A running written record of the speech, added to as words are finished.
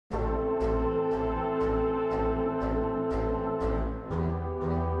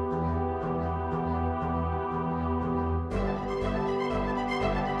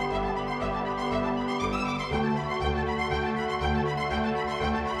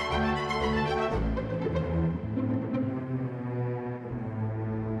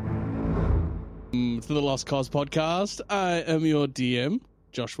to the Lost Cause podcast. I am your DM,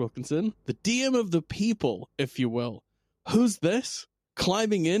 Josh Wilkinson, the DM of the people, if you will. Who's this?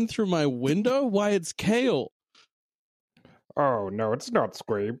 Climbing in through my window? Why, it's Kale. Oh, no, it's not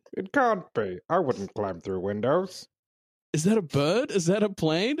Squeeb. It can't be. I wouldn't climb through windows. Is that a bird? Is that a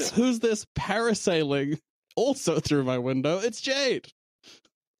plane? Who's this parasailing also through my window? It's Jade.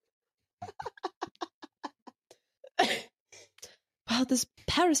 Wow, this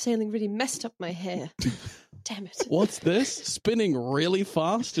parasailing really messed up my hair. Damn it. What's this? Spinning really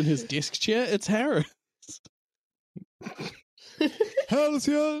fast in his desk chair? It's Harris.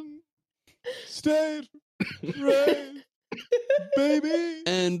 Halcyon, State, Ray, baby.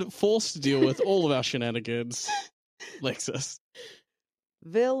 And forced to deal with all of our shenanigans, Lexus.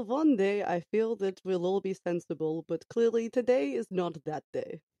 Well, one day I feel that we'll all be sensible, but clearly today is not that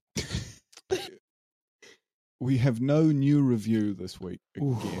day. We have no new review this week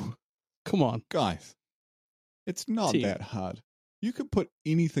again. Ooh, come on. Guys, it's not Team. that hard. You can put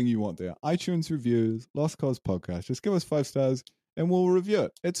anything you want there. iTunes reviews, Lost Cause podcast. Just give us 5 stars and we'll review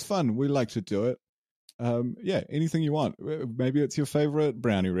it. It's fun. We like to do it. Yeah, anything you want. Maybe it's your favorite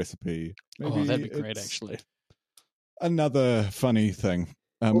brownie recipe. Maybe That'd be great, it's actually. Another funny thing.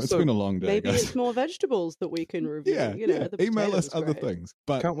 It's Also, been a long day, Maybe guys. it's more vegetables that we can review. Yeah, you know, yeah. the Email us potatoes, other right? things.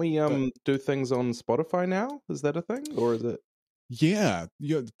 But Can't we do things on Spotify now? Is that a thing? Or is it... yeah,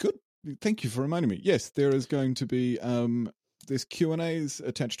 good. Thank you for reminding me. Yes, there is going to be there's Q&As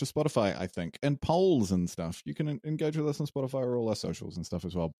attached to Spotify, I think, and polls and stuff. You can engage with us on Spotify or all our socials and stuff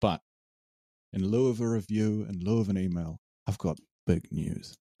as well. But in lieu of a review, in lieu of an email, I've got big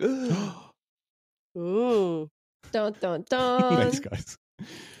news. Ooh. Dun, dun, dun. Thanks, guys.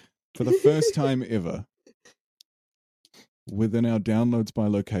 For the first time ever, within our downloads by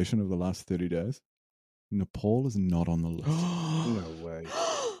location of the last 30 days, Nepal is not on the list. No way.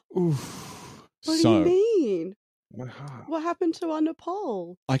 Oof. What So, do you mean? My heart. What happened to our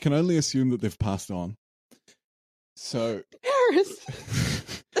Nepal? I can only assume that they've passed on. So, Harris!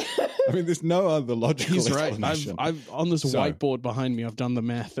 I mean, there's no other logical He's right. explanation. I've on this So- whiteboard behind me, I've done the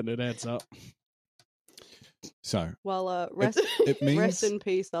math and it adds up. So, Well, rest, it means... rest in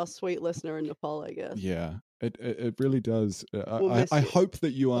peace, our sweet listener in Nepal, I guess. Yeah, it really does. We'll miss I you. hope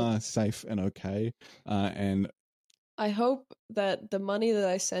that you are safe and okay. And I hope that the money that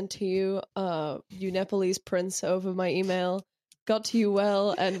I sent to you, you Nepalese prince, over my email got to you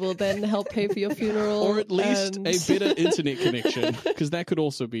well and will then help pay for your funeral. Or at least and... a better internet connection, because that could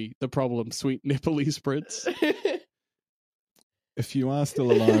also be the problem, sweet Nepalese prince. if you are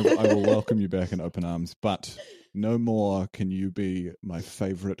still alive, I will welcome you back in open arms. But no more can you be my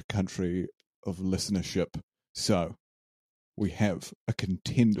favorite country of listenership. So we have a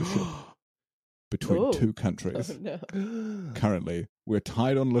contendership between Oh. 2 countries. Oh, no. Currently, we're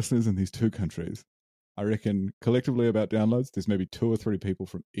tied on listeners in these 2 countries. I reckon collectively about downloads, there's maybe 2 or 3 people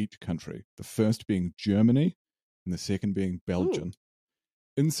from each country. The first being Germany and the second being Belgium.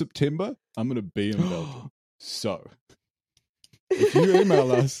 In September, I'm going to be in Belgium. So, if you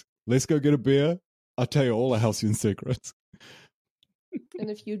email us, let's go get a beer. I'll tell you all the halcyon secrets. And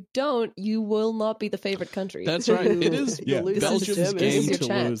if you don't, you will not be the favorite country. That's right. It is Yeah. You'll lose to Belgium's Germany. This game is your to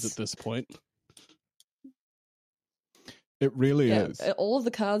chance. lose at this point. It really Yeah, is. all of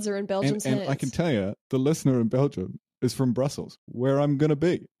the cards are in Belgium's And hands. I can tell you, the listener in Belgium is from Brussels, where I'm going to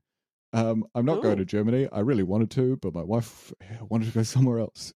be. I'm not going to Germany. I really wanted to, but my wife wanted to go somewhere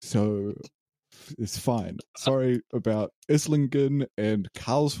else. So it's fine. Sorry about Islingen and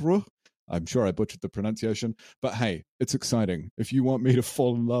Karlsruhe. I'm sure I butchered the pronunciation. But hey, it's exciting. If you want me to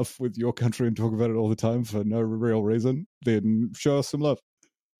fall in love with your country and talk about it all the time for no real reason, then show us some love.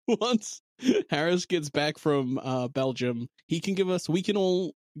 Once Harris gets back from Belgium, we can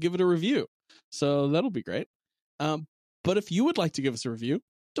all give it a review. So that'll be great. But if you would like to give us a review,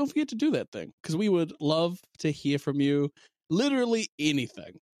 don't forget to do that thing, because we would love to hear from you. Literally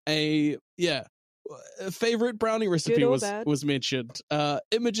anything. A favorite brownie recipe Good or was bad. mentioned.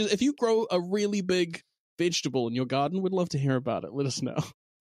 Images. If you grow a really big vegetable in your garden, we'd love to hear about it. Let us know.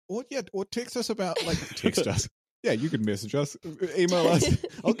 Or text us about, text us. Yeah, you can message us, email us.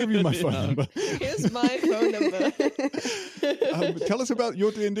 I'll give you my phone Yeah. number. Here's my phone number. Tell us about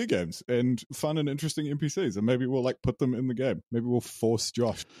your D&D games and fun and interesting NPCs, and maybe we'll put them in the game. Maybe we'll force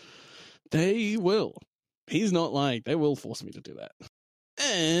Josh. They will. He's not lying. They will force me to do that.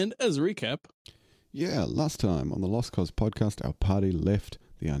 And as a recap, Yeah, last time on the Lost Cause podcast, our party left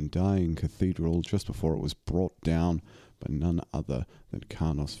the Undying Cathedral just before it was brought down by none other than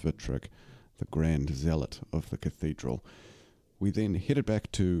Carnos Vitric, the grand zealot of the cathedral. We then headed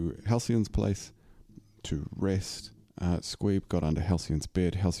back to Halcyon's place to rest, Squeeb got under Halcyon's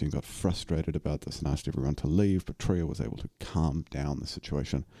bed. Halcyon got frustrated about this and asked everyone to leave, but Tria was able to calm down the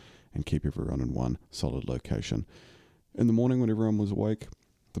situation and keep everyone in one solid location. In the morning, when everyone was awake,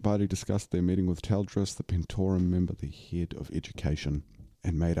 the party discussed their meeting with Taldris, the Pentorum member, the head of education,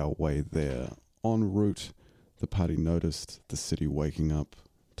 and made our way there. En route, the party noticed the city waking up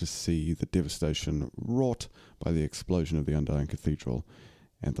to see the devastation wrought by the explosion of the Undying Cathedral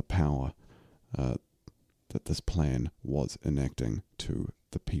and the power that this plan was enacting to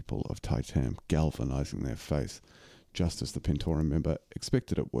the people of Titan, galvanizing their faith, just as the Pentorum member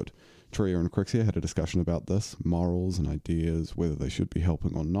expected it would. Tria and Crixia had a discussion about this, morals and ideas, whether they should be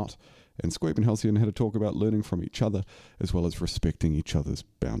helping or not, and Squeeb and Halcyon had a talk about learning from each other, as well as respecting each other's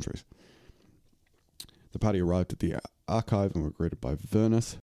boundaries. The party arrived at the archive and were greeted by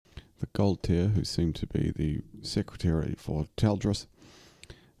Vernus, the gold tier, who seemed to be the secretary for Taldris.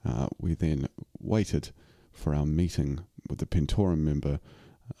 We then waited for our meeting with the Pentorum member,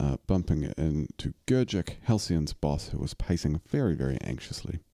 bumping into Gurgic, Halcyon's boss, who was pacing very, very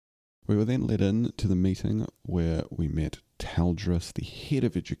anxiously. We were then led in to the meeting where we met Taldris, the head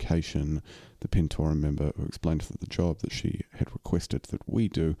of education, the Pentorum member, who explained that the job that she had requested that we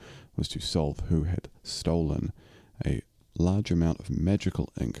do was to solve who had stolen a large amount of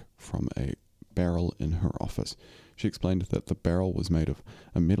magical ink from a barrel in her office. She explained that the barrel was made of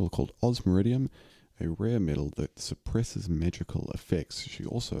a metal called osmiridium, a rare metal that suppresses magical effects. She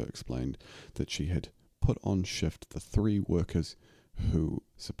also explained that she had put on shift the 3 workers who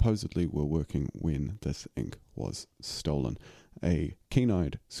supposedly were working when this ink was stolen. A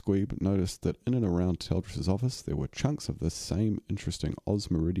keen-eyed Squeeb noticed that in and around Taldris's office there were chunks of this same interesting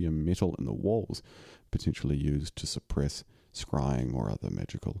osmiridium metal in the walls, potentially used to suppress scrying or other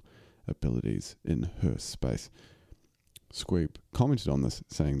magical abilities in her space. Squeeb commented on this,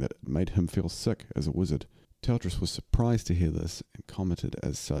 saying that it made him feel sick as a wizard. Taldris was surprised to hear this and commented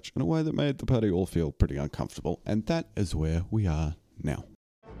as such in a way that made the party all feel pretty uncomfortable, and that is where we are now.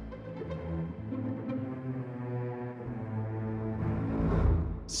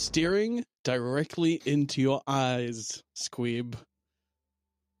 Staring directly into your eyes, Squeeb,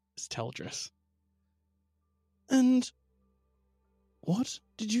 is Taldris. And what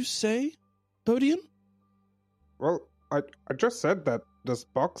did you say, Bodian? Well, I just said that this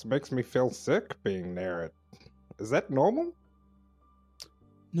box makes me feel sick being near it. Is that normal?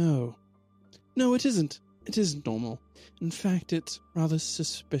 No. No, it isn't. It isn't normal. In fact, it's rather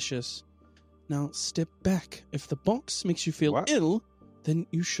suspicious. Now, step back. If the box makes you feel What? ill, then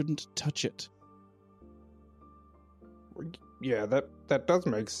you shouldn't touch it. Yeah, that does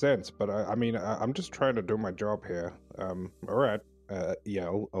make sense, but I'm just trying to do my job here. All right. Yeah,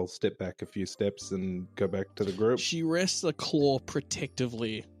 I'll step back a few steps and go back to the group. She rests a claw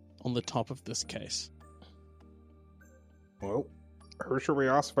protectively on the top of this case. Well, who should we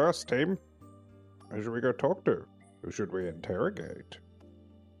ask first, team? Who should we go talk to? Who should we interrogate?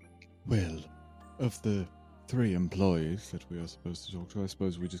 Well, of the 3 employees that we are supposed to talk to, I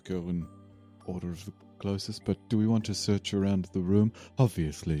suppose we just go in order of the closest, but do we want to search around the room?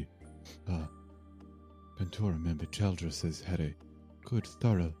 Obviously, Pentorum member Taldris has had a good,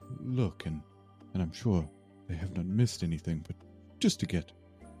 thorough look, and I'm sure they have not missed anything, but just to get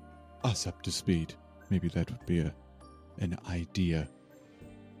us up to speed, maybe that would be an idea.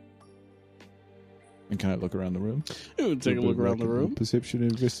 And can I look around the room? You would take a look around the room. Perception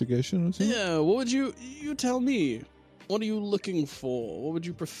investigation or something? Yeah, what would you tell me? What are you looking for? What would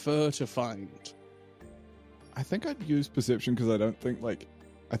you prefer to find? I think I'd use perception because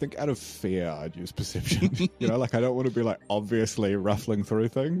I think out of fear I'd use perception. You know, like I don't want to be like obviously ruffling through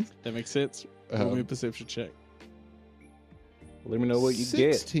things. That makes sense. Roll me a perception check. Let me know what you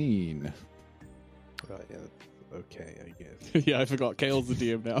 16. get. Oh, yeah, okay, I guess. Yeah, I forgot. Kale's the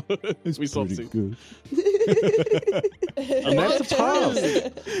DM now. It's we swapped pretty seats. good. And that's a pass.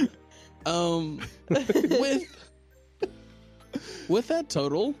 With that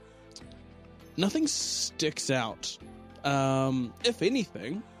total, nothing sticks out. If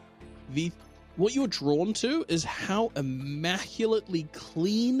anything, what you're drawn to is how immaculately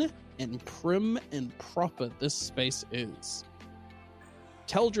clean and prim and proper this space is.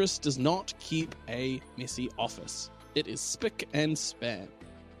 Taldris does not keep a messy office. It is spick and span.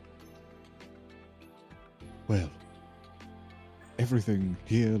 Well, everything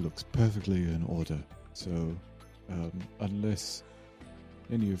here looks perfectly in order. So, unless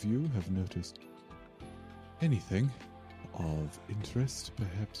any of you have noticed anything of interest,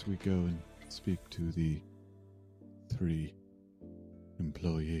 perhaps we go and speak to the 3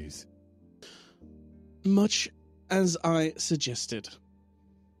 employees. Much as I suggested.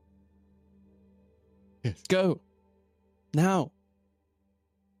 Yes. Go. Now.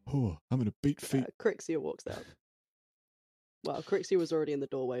 Oh, I'm gonna beat feet. Crixia walks out. Well, Crixia was already in the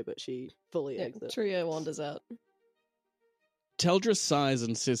doorway, but she fully Yeah, exits. Trio wanders out. Teldra sighs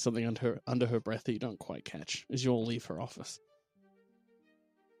and says something under her breath that you don't quite catch as you all leave her office.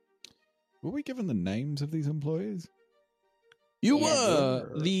 Were we given the names of these employees? You Yes.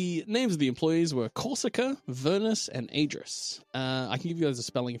 were. The names of the employees were Corsica, Vernus, and Adris. I can give you guys a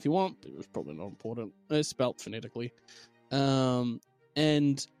spelling if you want, but it was probably not important. It's spelt phonetically.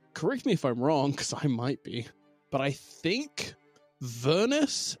 And correct me if I'm wrong, because I might be, but I think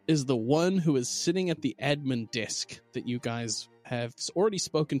Vernus is the one who is sitting at the admin desk that you guys have already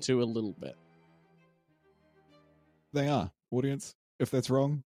spoken to a little bit. They are. Audience, if that's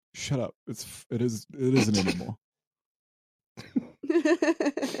wrong, shut up. It isn't anymore.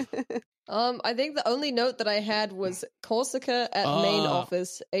 I think the only note that I had was Corsica at main Ah.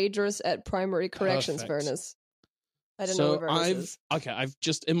 office, Adris at primary corrections Perfect. furnace. I don't know where Vernus is. I've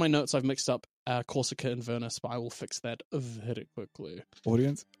just in my notes I've mixed up Corsica and Vernus, but I will fix that very quickly.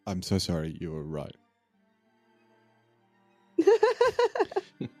 Audience, I'm so sorry. You were right.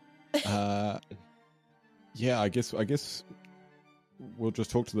 Yeah, I guess we'll just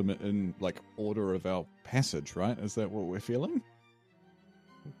talk to them in like order of our passage, right? Is that what we're feeling?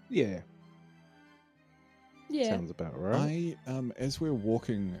 Yeah, Yeah. sounds about right. As we're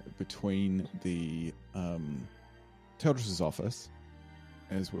walking between the Teldris's office,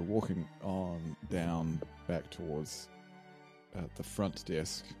 as we're walking on down back towards the front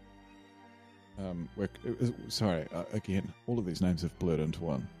desk, sorry, again, all of these names have blurred into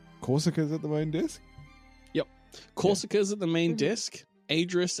one. Corsica's at the main desk? Corsica is at the main Mhm. desk,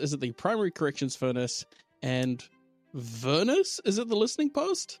 Adris is at the primary corrections furnace, and Vernus is at the listening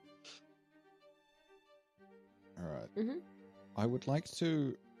post. All right. Mhm. I would like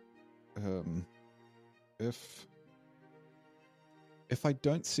to, if I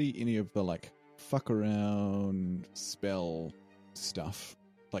don't see any of the like fuck around spell stuff,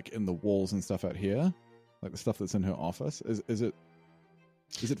 like in the walls and stuff out here, like the stuff that's in her office, is it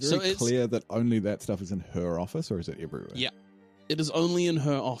So very it's- clear that only that stuff is in her office, or is it everywhere? Yeah. It is only in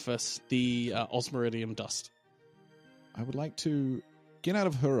her office, the osmiridium dust. I would like to get out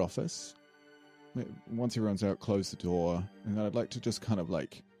of her office. Once everyone's out, close the door, and then I'd like to just kind of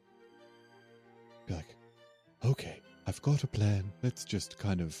like be like, okay, I've got a plan. Let's just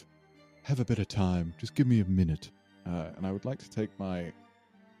kind of have a bit of time. Just give me a minute. And I would like to take my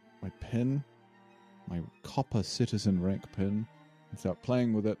pin, my copper citizen rank pin, and start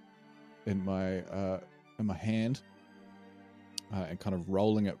playing with it in my hand, and kind of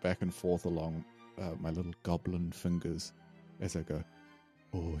rolling it back and forth along my little goblin fingers as I go,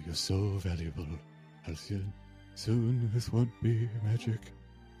 oh, you're so valuable, Halcyon. Soon this won't be magic.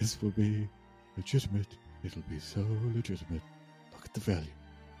 This will be legitimate. It'll be so legitimate. Look at the value.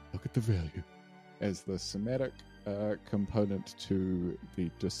 Look at the value. As the somatic component to the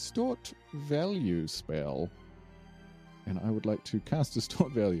Distort Value spell. And I would like to cast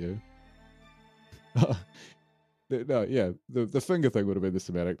Distort Value. The finger thing would have been the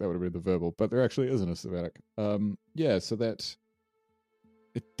somatic. That would have been the verbal. But there actually isn't a somatic. So that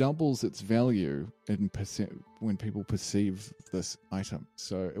it doubles its value in when people perceive this item.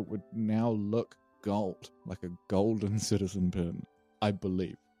 So it would now look gold, like a golden citizen pin, I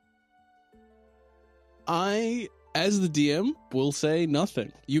believe. I, as the DM, will say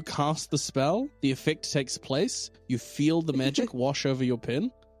nothing. You cast the spell, the effect takes place, you feel the magic wash over your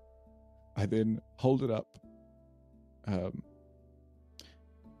pin. I then hold it up.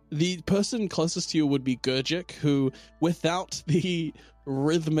 The person closest to you would be Gurgic, who, without the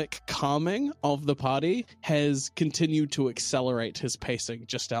rhythmic calming of the party, has continued to accelerate his pacing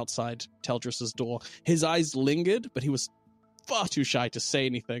just outside Teldris's door. His eyes lingered, but he was far too shy to say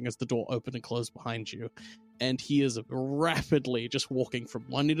anything as the door opened and closed behind you. And he is rapidly just walking from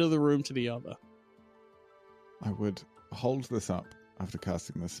one end of the room to the other. I would hold this up after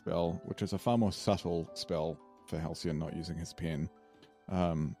casting this spell, which is a far more subtle spell for Halcyon not using his pen.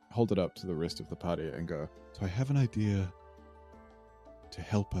 Hold it up to the rest of the party and go, so I have an idea to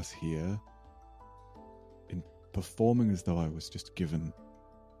help us here in performing as though I was just given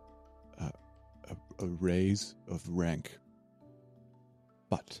a raise of rank.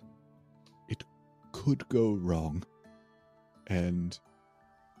 But it could go wrong. And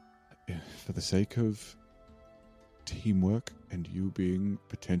for the sake of teamwork and you being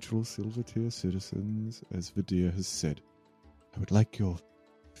potential silver tier citizens, as Vidir has said, I would like your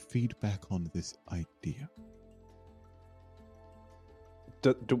feedback on this idea.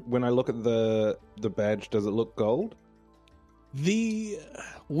 When I look at the badge, does it look gold? The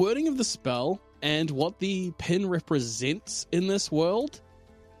wording of the spell And what the pin represents in this world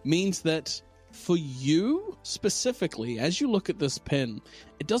means that for you specifically, as you look at this pin,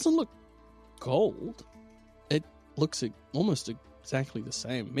 it doesn't look gold. It looks almost exactly the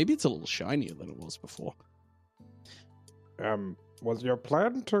same. Maybe it's a little shinier than it was before. Was your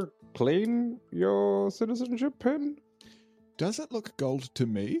plan to clean your citizenship pin? Does it look gold to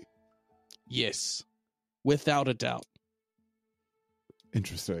me? Yes, without a doubt.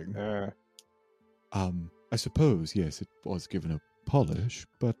 Interesting. Uh, I suppose, yes, it was given a polish,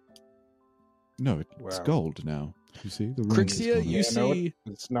 but no, it's Wow. gold now. You see, the ring is Crixia, gone you out. see,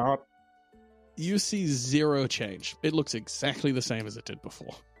 it's not. you see zero change. It looks exactly the same as it did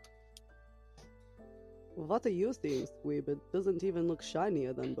before. What are you seeing, Squeeb? It doesn't even look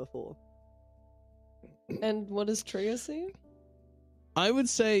shinier than before. And what does Tria see? I would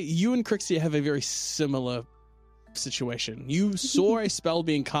say you and Crixia have a very similar situation. You saw a spell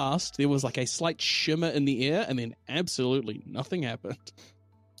being cast, there was like a slight shimmer in the air, and then absolutely nothing happened.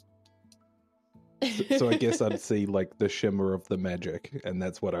 So I guess I'd see like the shimmer of the magic, and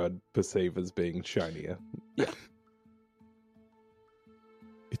that's what I'd perceive as being shinier.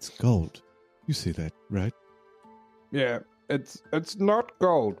 It's gold. You see that, right? Yeah, it's not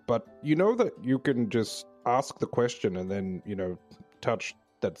gold, but you know that you can just ask the question and then, touch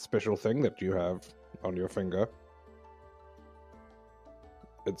that special thing that you have on your finger.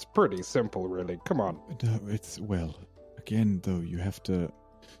 It's pretty simple, really. Come on. No, well, again, though, you have to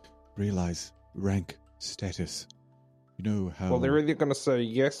realize rank status. You know how... Well, they're either going to say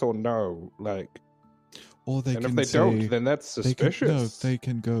yes or no, or they and can if they say, don't, then that's they can- suspicious. they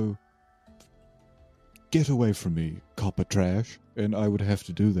can go, get away from me, copper trash. And I would have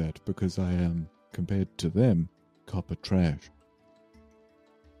to do that because I am, compared to them, copper trash.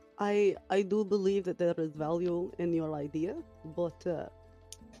 I do believe that there is value in your idea, but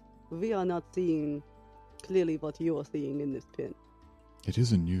we are not seeing clearly what you are seeing in this pin. It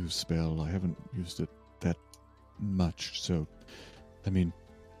is a new spell. I haven't used it that much, so, I mean,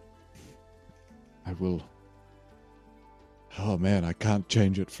 I will... Oh man, I can't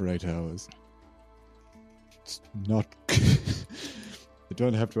change it for 8 hours. It's not... I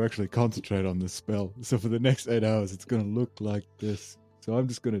don't have to actually concentrate on this spell. So for the next 8 hours, it's going to look like this. So I'm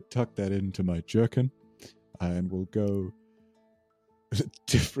just going to tuck that into my jerkin, and we'll go a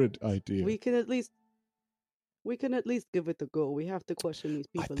different idea. We can at least give it a go. We have to question these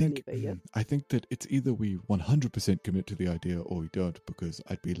people anyway, yeah? I think that it's either we 100% commit to the idea or we don't, because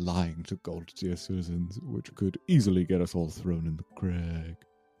I'd be lying to gold tier citizens, which could easily get us all thrown in the crag.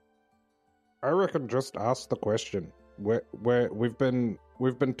 I reckon just ask the question. We've been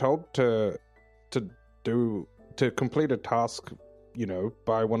told to complete a task,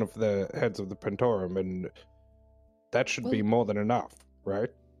 by one of the heads of the Pentorum, and that should be more than enough, right?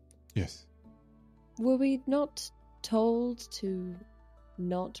 Yes. Were we not told to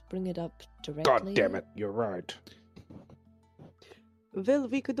not bring it up directly? God damn it, you're right. Well,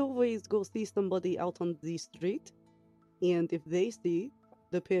 we could always go see somebody out on the street, and if they see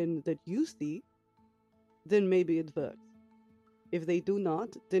the pin that you see, then maybe it works. If they do not,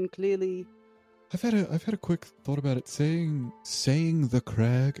 then clearly... I've had a quick thought about it. Saying the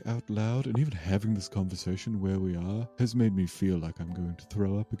crag out loud and even having this conversation where we are has made me feel like I'm going to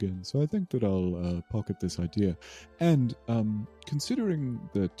throw up again. So I think that I'll pocket this idea. And considering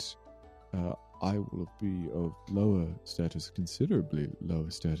that I will be of lower status, considerably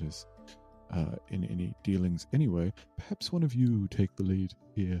lower status in any dealings anyway, perhaps one of you take the lead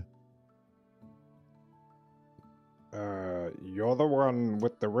here. You're the one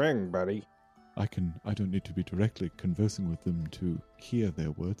with the ring, buddy. I don't need to be directly conversing with them to hear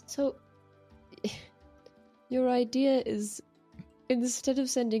their words. So, your idea is, instead of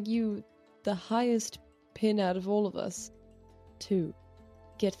sending you the highest pin out of all of us to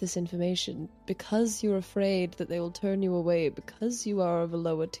get this information, because you're afraid that they will turn you away, because you are of a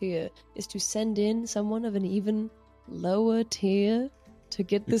lower tier, is to send in someone of an even lower tier to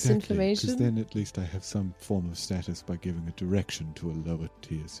get this information? Because then at least I have some form of status by giving a direction to a lower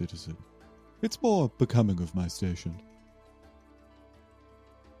tier citizen. It's more becoming of my station.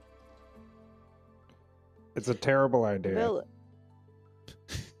 It's a terrible idea. Well,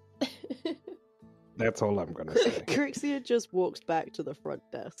 That's all I'm gonna say. Crixia just walks back to the front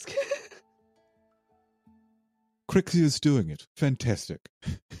desk. Crixia's doing it. Fantastic.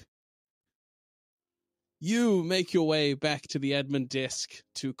 You make your way back to the admin desk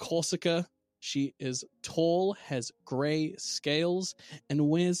to Corsica. She is tall, has grey scales, and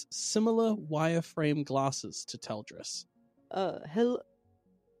wears similar wireframe glasses to Teldris. Hello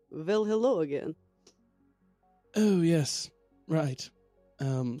again. Oh, yes. Right.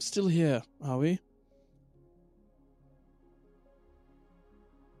 Still here, are we?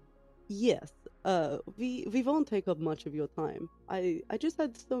 Yes. We won't take up much of your time. I just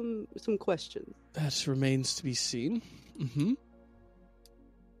had some questions. That remains to be seen. Mm-hmm.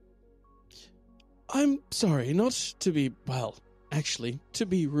 I'm sorry, not to be, well, actually, to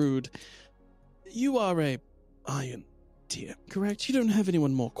be rude. You are a Iron Tier, correct? You don't have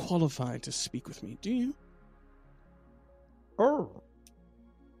anyone more qualified to speak with me, do you? Oh,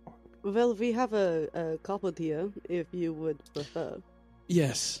 Well, we have a couple here, if you would prefer.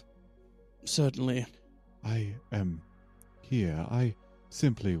 Yes, certainly. I am here. I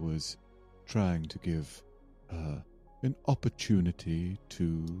simply was trying to give an opportunity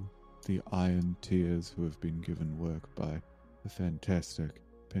to the Iron Tears who have been given work by the fantastic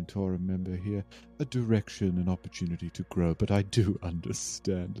Pentorum member here, a direction, an opportunity to grow, but I do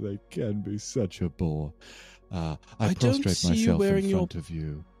understand they can be such a bore. I don't prostrate see you myself wearing in your front of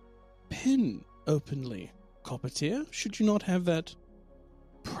you. Pin openly, Coppertier. Should you not have that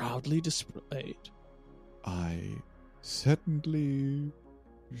proudly displayed? I certainly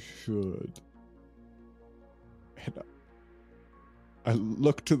should. And I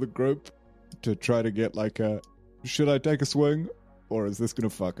look to the group to try to get like a, should I take a swing? Or is this going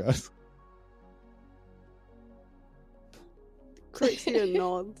to fuck us? Crixia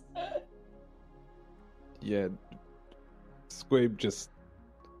nods. yeah. Squabe just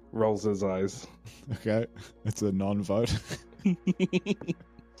rolls his eyes. Okay, that's a non-vote. I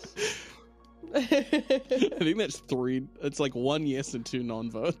think that's 3. It's like 1 yes and 2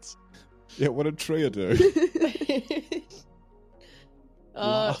 non-votes. Yeah, what did Tria do?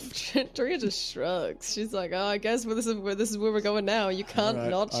 Tria just shrugs. She's like, "Oh, I guess this is where we're going now. You can't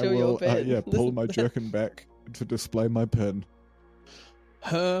Alright, not I show your will, pin." yeah, pull my jerkin back to display my pin.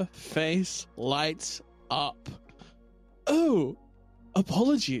 Her face lights up. Oh,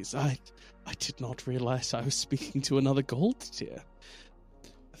 apologies. I did not realize I was speaking to another gold tier.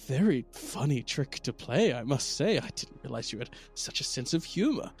 A very funny trick to play, I must say. I didn't realize you had such a sense of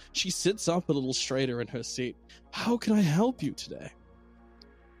humor. She sits up a little straighter in her seat. How can I help you today?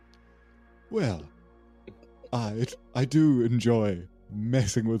 Well, I do enjoy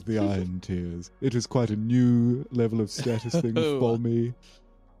messing with the Iron Tears. It is quite a new level of status thing for me.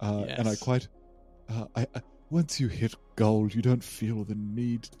 And I Yes. quite... once you hit gold, you don't feel the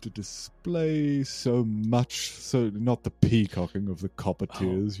need to display so much, so not the peacocking of the copper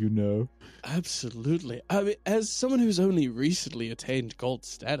tiers, you know. Absolutely. I mean, as someone who's only recently attained gold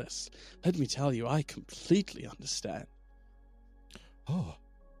status, let me tell you, I completely understand. Oh,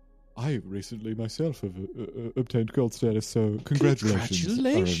 I recently myself have obtained gold status, so congratulations.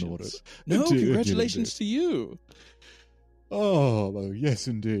 Are in order. No, Indeed, congratulations to you. Oh, well, yes,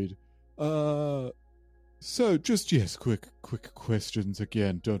 indeed. So, just, yes, quick questions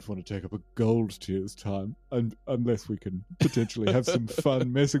again. Don't want to take up a gold tier's time, unless we can potentially have some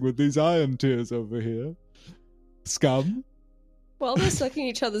fun messing with these Iron Tiers over here. Scum? While they're sucking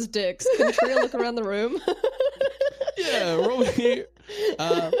each other's dicks, can Tria look around the room? Yeah, roll here.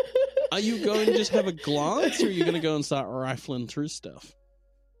 Are you going to just have a glance, or are you going to go and start rifling through stuff?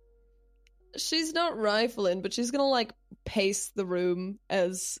 She's not rifling, but she's gonna like pace the room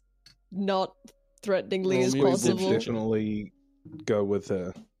as not threateningly Roll as me a possible. perception. Definitely go with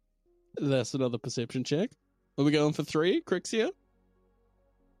her. That's another perception check. Are we going for 3, Crixia?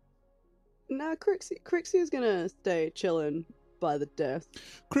 Nah, Crixia's gonna stay chilling by the desk.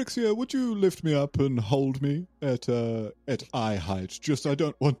 Crixia, would you lift me up and hold me at eye height? Just, I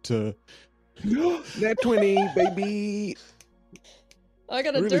don't want to... Nat 20, baby! I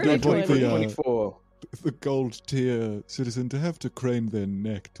got a Really dirty don't want 20. the, 24. the gold tier citizen to have to crane their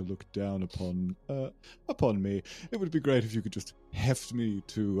neck to look down upon me. It would be great if you could just heft me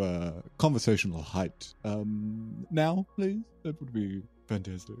to conversational height. Now, please? That would be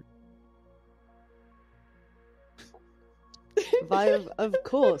fantastic. Of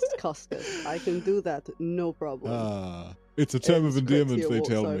course, Costas. I can do that, no problem. It's a term of As endearment, Crixia they walks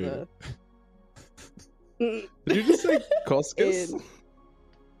tell over. me. Did you just say Coscus?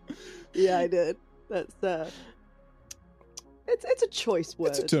 Yeah, I did. That's it's a choice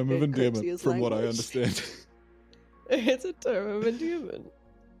word. It's a term of in endearment, Crixia's from what I language. understand. It's a term of endearment.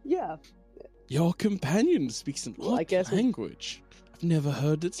 Yeah. Your companion speaks an Well, I odd guess it- language. I've never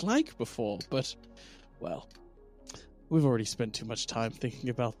heard its like before, but, well, we've already spent too much time thinking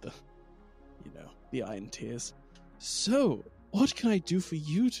about the Iron Tears. So, what can I do for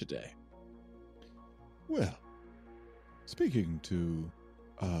you today? Well, speaking to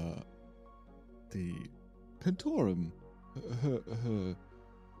the Pentorum, her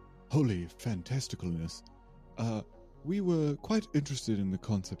holy fantasticalness, we were quite interested in the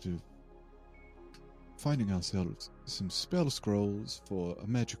concept of finding ourselves some spell scrolls for a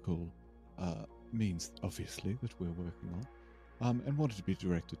magical means, obviously, that we're working on, and wanted to be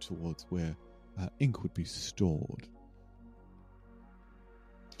directed towards where ink would be stored.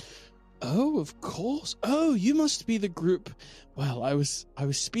 Oh, of course. Oh, you must be the group. Well, I was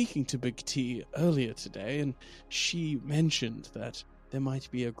speaking to Big T earlier today, and she mentioned that there might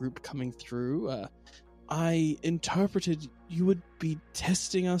be a group coming through. I interpreted you would be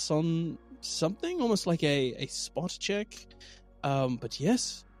testing us on something, almost like a spot check. But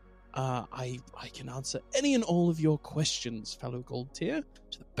yes, I can answer any and all of your questions, fellow gold tier,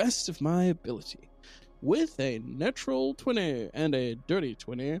 to the best of my ability. With a natural 20 and a dirty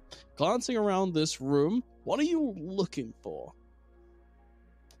 20, glancing around this room, what are you looking for?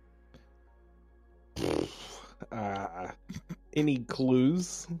 Any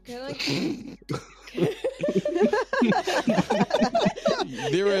clues? Can I-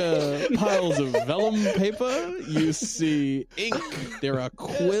 There are piles of vellum paper. You see ink. There are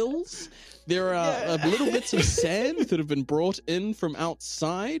quills. There are little bits of sand that have been brought in from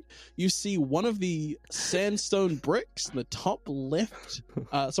outside. You see one of the sandstone bricks in the top left,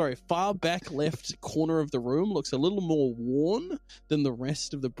 far back left corner of the room looks a little more worn than the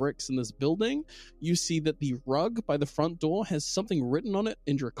rest of the bricks in this building. You see that the rug by the front door has something written on it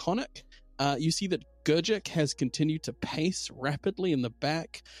in Draconic. You see that Gurjik has continued to pace rapidly in the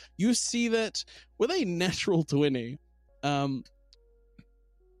back. You see that with a natural 20,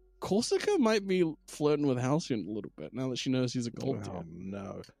 Corsica might be flirting with Halcyon a little bit now that she knows he's a gold tier. Oh,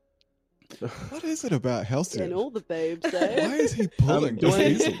 no. What is it about Halcyon? And all the babes, eh? Why is he pulling do this I-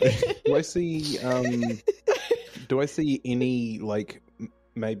 easily? Do I see any, like,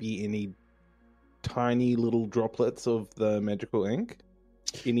 maybe any tiny little droplets of the magical ink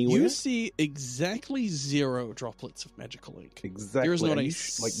anywhere? You see exactly 0 droplets of magical ink. Exactly. There is not Are a you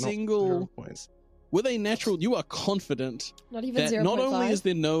single... With a natural, you are confident Not even that 0.5. not only is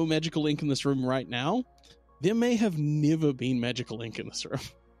there no magical ink in this room right now, there may have never been magical ink in this room.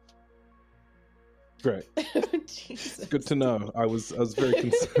 Great. Jesus. Good to know. I was very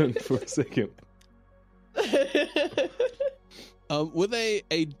concerned for a second. With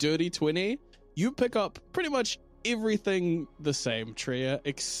a dirty 20, you pick up pretty much everything the same, Tria,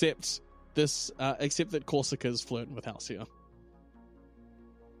 except that Corsica's flirting with Halcyon.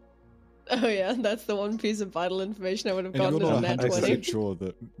 Oh yeah, that's the one piece of vital information I would have And gotten you're in not a nat 20. 100% sure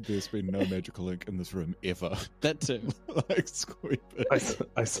that there's been no magical ink in this room ever. That too. Like, squeak it.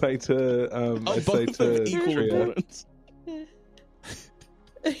 I say to Both of equal Tria, importance.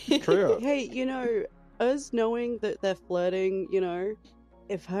 Tria, Hey, us knowing that they're flirting,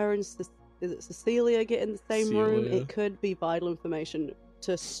 if her and is it Cecilia get in the same room, Celia. it could be vital information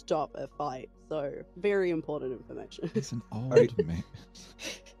to stop a fight. So, very important information. He's an old I- man.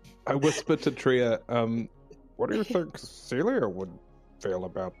 I whisper to Tria, what do you think Celia would feel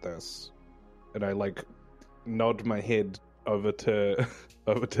about this? And I nod my head over to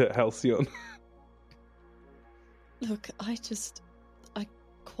Halcyon. Look, I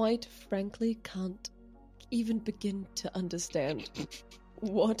quite frankly can't even begin to understand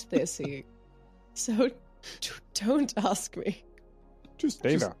what they're seeing. So don't ask me. Just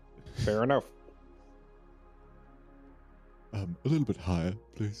Dana, fair enough. a little bit higher,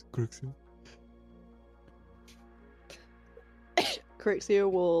 please, Crixia. Crixia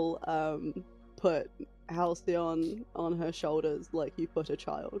will put Halcyon on her shoulders like you put a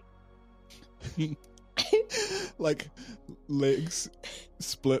child. Like, legs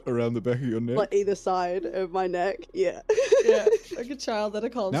split around the back of your neck. Like either side of my neck. Yeah. Yeah, like a child at a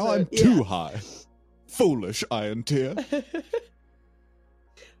concert. Now I'm Yeah. too high. Foolish Iron Tear.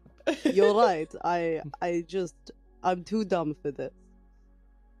 You're right. I'm too dumb for this.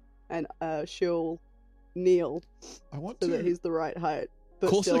 And she'll kneel I want so that to. he's the right height, but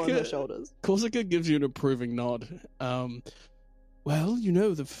still on her shoulders. Corsica gives you an approving nod. Well,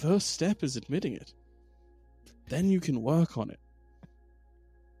 the first step is admitting it. Then you can work on it.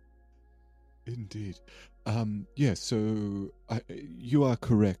 Indeed. Yeah, so you are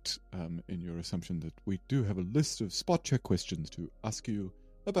correct in your assumption that we do have a list of spot check questions to ask you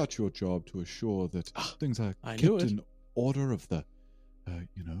about your job to assure that things are I knew kept it. in order of the,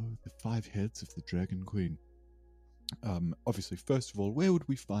 the 5 heads of the Dragon Queen. Obviously, first of all, where would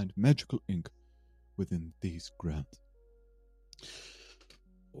we find magical ink within these grounds?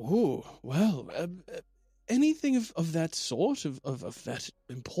 Oh, well, anything of that sort, of that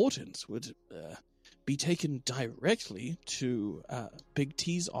importance, would be taken directly to Big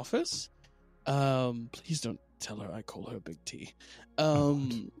T's office. Please don't tell her I call her Big T.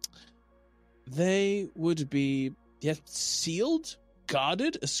 They would be yet sealed,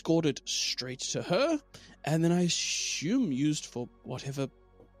 guarded, escorted straight to her, and then I assume used for whatever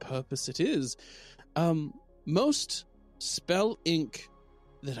purpose it is. Most spell ink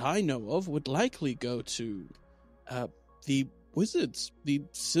that I know of would likely go to the wizards, the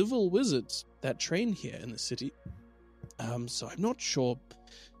civil wizards that train here in the city. So I'm not sure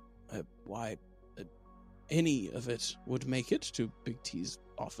why any of it would make it to Big T's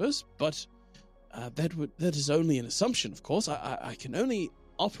office, but that is only an assumption, of course. I can only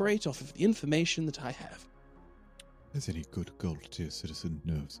operate off of the information that I have. As any good gold tier citizen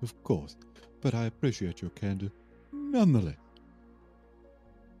knows, of course, but I appreciate your candor nonetheless.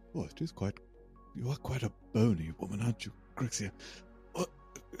 Oh, you are quite a bony woman, aren't you, Grixia? Oh,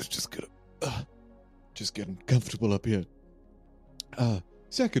 it's just getting comfortable up here.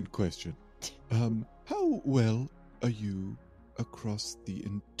 Second question. How well are you across the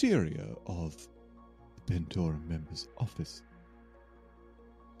interior of the Pentorum member's office?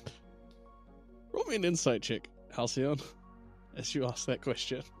 Roll me an insight check, Halcyon, as you ask that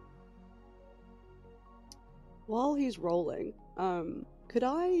question. While he's rolling, could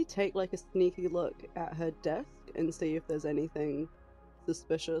I take like a sneaky look at her desk and see if there's anything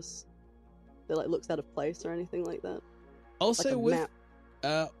suspicious that like looks out of place or anything like that? I'll Like say a map.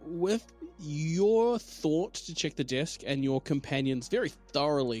 with your thought to check the desk and your companions very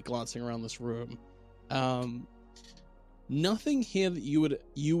thoroughly glancing around this room, nothing here that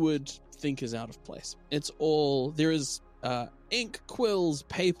you would think is out of place. It's all there is: ink, quills,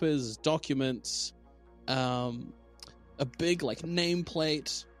 papers, documents, a big like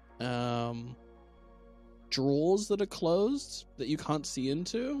nameplate, drawers that are closed that you can't see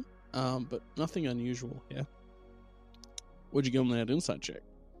into, but nothing unusual here. What'd you give them that insight check?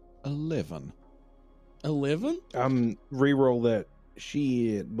 11. 11? Reroll that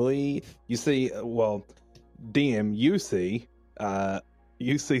shit, boy. You see, well, DM, you see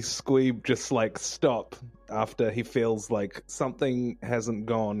Squeeb just like stop after he feels like something hasn't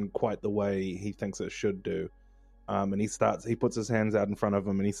gone quite the way he thinks it should do. And he puts his hands out in front of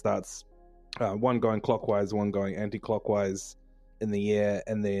him and he starts, one going clockwise, one going anti-clockwise in the air,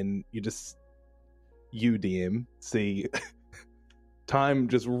 and then you DM, see time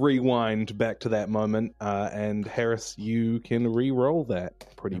just rewind back to that moment, and Harris, you can re-roll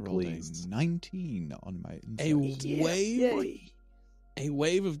that. Pretty I rolled pleased. a 19 on my A insight.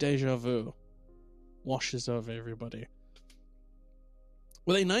 wave of deja vu washes over everybody.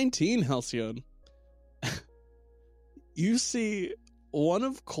 With a 19, Halcyon, you see one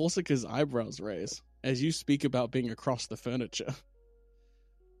of Corsica's eyebrows raise as you speak about being across the furniture.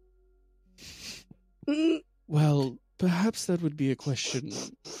 Well, perhaps that would be a question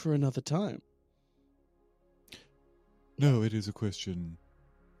for another time. No, it is a question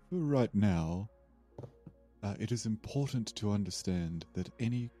for right now. It is important to understand that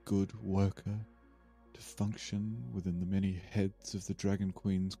any good worker to function within the many heads of the Dragon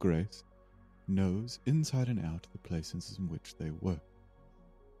Queen's grace knows inside and out the places in which they work.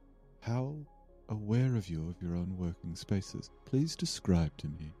 How aware of your own working spaces? Please describe to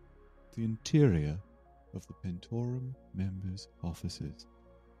me the interior of the Pentorum members' offices.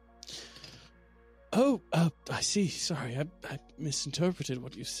 Oh, I see. Sorry, I misinterpreted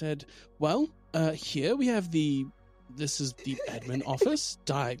what you said. Well, here we have this is the admin office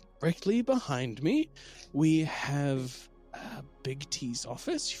directly behind me. We have Big T's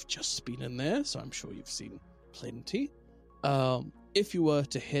office. You've just been in there, so I'm sure you've seen plenty. If you were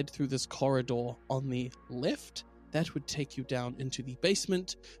to head through this corridor on the left, that would take you down into the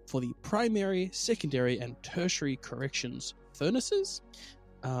basement for the primary, secondary, and tertiary corrections furnaces.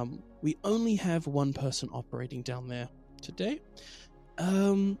 We only have one person operating down there today.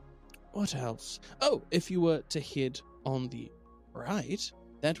 What else? Oh, if you were to head on the right,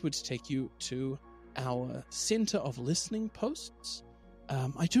 that would take you to our center of listening posts.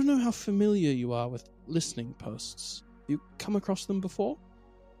 I don't know how familiar you are with listening posts. You come across them before?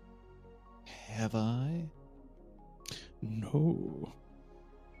 Have I? No.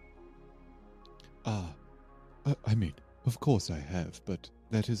 I mean, of course I have, but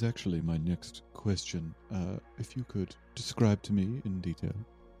that is actually my next question. If you could describe to me in detail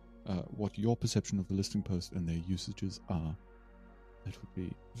what your perception of the listening post and their usages are, that would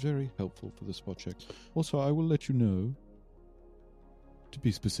be very helpful for the spot check. Also, I will let you know to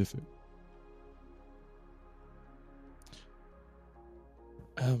be specific.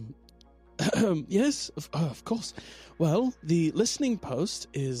 Yes, of course. Well, the listening post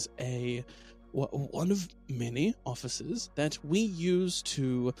is one of many offices that we use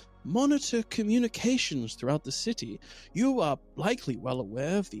to monitor communications throughout the city. You are likely well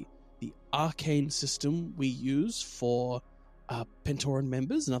aware of the the arcane system we use for Pentoran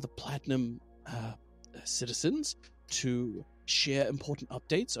members and other Platinum citizens to share important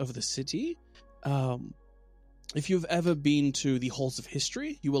updates over the city. If you've ever been to the Halls of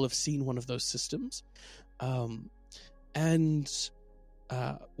History, you will have seen one of those systems. And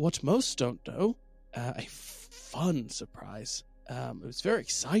what most don't know, a fun surprise. It was very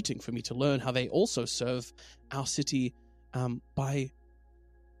exciting for me to learn how they also serve our city by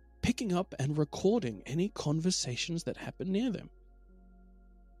picking up and recording any conversations that happen near them.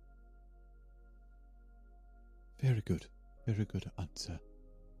 Very good. Very good answer.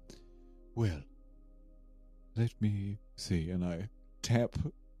 Well, let me see. And I tap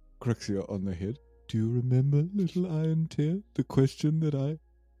Crixia on the head. Do you remember, little Iron Tear, the question that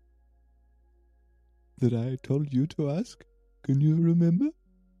I told you to ask? Can you remember?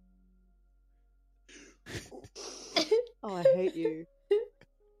 Oh, I hate you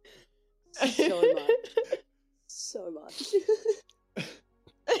so much. So much.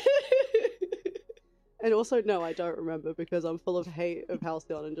 And also, no, I don't remember because I'm full of hate of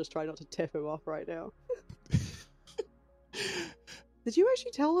Halcyon and just try not to tip him off right now. Did you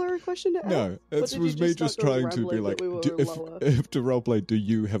actually tell her a question to ask? No, it was me just trying to be like, if to roleplay, do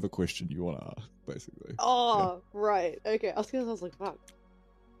you have a question you want to ask, basically? Oh, yeah. Right. Okay, I was like, fuck.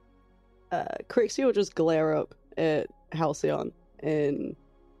 Crixie will just glare up at Halcyon and...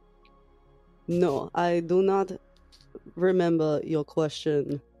 No, I do not remember your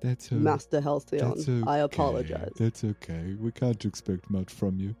question, Master Halcyon. Okay. I apologize. That's okay. We can't expect much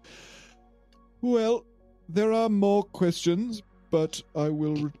from you. Well, there are more questions, but I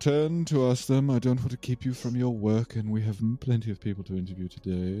will return to ask them. I don't want to keep you from your work, and we have plenty of people to interview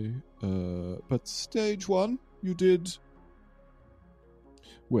today. But stage one, you did...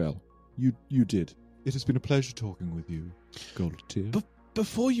 Well, you did. It has been a pleasure talking with you, Gold Tier. But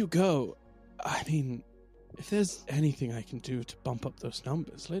before you go, I mean, if there's anything I can do to bump up those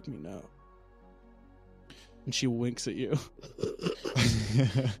numbers, let me know. And she winks at you.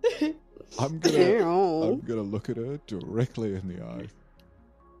 I'm gonna look at her directly in the eye.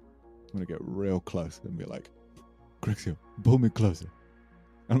 I'm gonna get real close and be like, Crixia, pull me closer.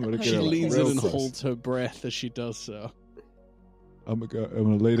 I'm gonna get She her, leans real in and close. holds her breath as she does so. I'm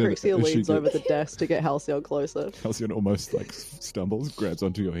gonna lean in. Crixia leans over the desk to get Halcyon closer. Halcyon almost like stumbles, grabs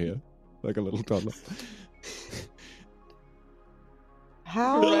onto your hair like a little toddler.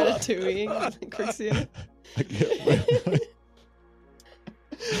 How? Ratatouille, Crixia.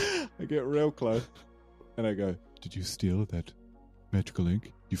 I get real close, and I go, "Did you steal that magical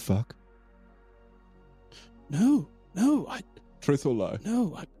ink? You fuck." No, Truth or lie?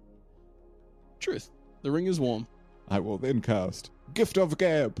 Truth. The ring is warm. I will then cast Gift of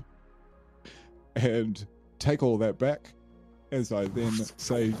Gab and take all that back as I then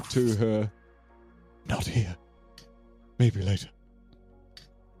say to her, "Not here. Maybe later.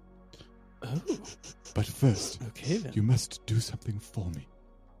 Oh, But first, okay then. you must do something for me.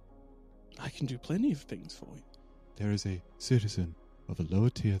 I can do plenty of things for you. There is a citizen of a lower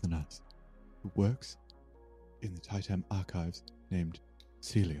tier than us who works in the Titan archives named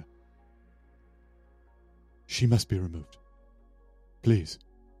Celia. She must be removed. Please.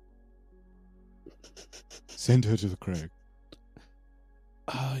 Send her to the crag.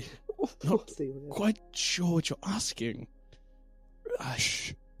 Not quite sure what you're asking.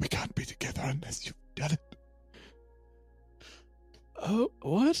 Shh. We can't be together unless you've done it. Oh,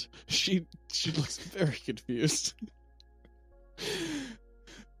 what? She looks very confused.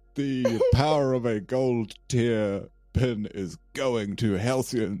 The power of a gold tier pin is going to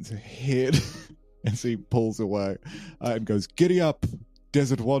Halcyon's head as he pulls away and goes, "Giddy up,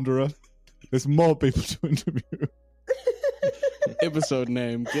 Desert Wanderer. There's more people to interview." Episode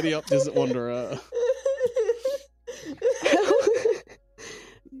name, Giddy Up Desert Wanderer.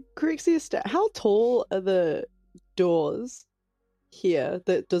 Crixia, how tall are the doors here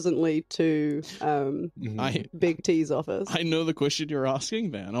that doesn't lead to Big T's office? I know the question you're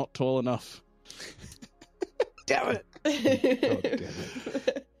asking. They're not tall enough. Damn it. Oh, damn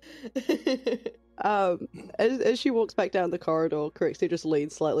it. As she walks back down the corridor, Crixia just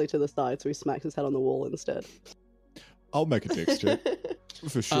leans slightly to the side so he smacks his head on the wall instead. I'll make a dex check.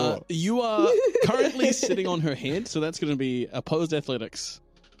 For sure. You are currently sitting on her head, so that's going to be opposed athletics.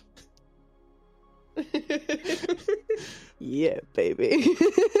 Yeah, baby.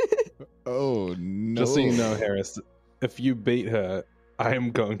 Oh, no. Just so you know, Harris, if you beat her, I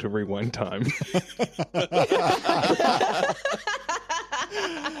am going to rewind time. I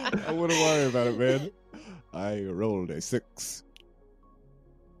wouldn't worry about it, man. I rolled a 6.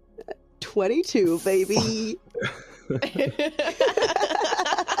 22, baby.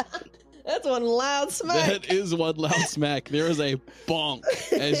 That's one loud smack. That is one loud smack. There is a bonk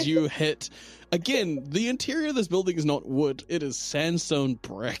as you hit. Again, the interior of this building is not wood. It is sandstone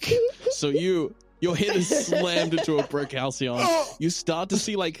brick. So your head is slammed into a brick, Halcyon. You start to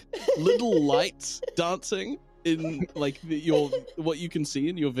see like little lights dancing in like what you can see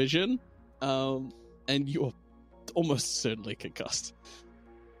in your vision. And you're almost certainly concussed.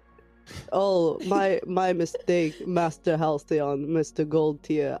 Oh, my mistake, Master Halcyon, Mr. Gold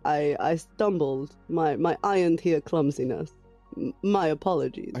Tier. I stumbled. My iron tier clumsiness. My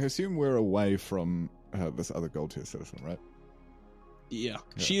apologies. I assume we're away from this other gold tier citizen, right? Yeah.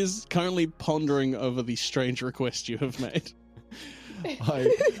 She is currently pondering over the strange request you have made. I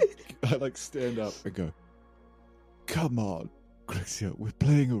like stand up and go, come on, Grixia, we're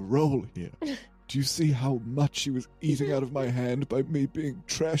playing a role here. Do you see how much she was eating out of my hand by me being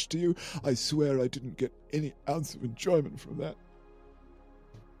trash to you? I swear I didn't get any ounce of enjoyment from that.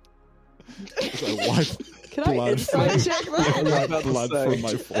 As I wipe Can I blood insight from, check that? I wipe blood from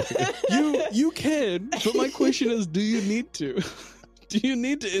my forehead. You can, but my question is, do you need to? Do you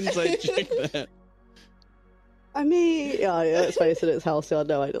need to insight check that? I mean, yeah, let's face it, it's Halcyon.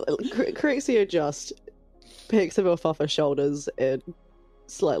 No, I don't. Crixia just picks him off her shoulders and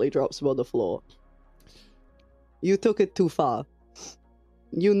slightly drops him on the floor. You took it too far.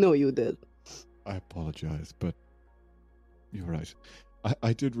 You know you did. I apologize, but you're right.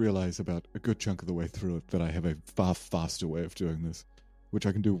 I did realize about a good chunk of the way through it that I have a far faster way of doing this, which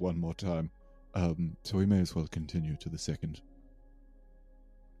I can do one more time. So we may as well continue to the second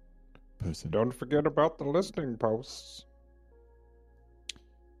person. Don't forget about the listening posts.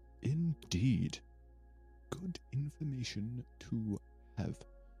 Indeed. Good information to have,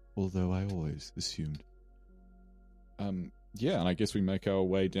 although I always assumed. Yeah, and I guess we make our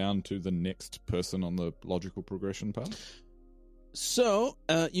way down to the next person on the logical progression path. So,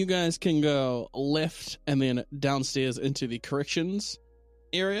 you guys can go left and then downstairs into the corrections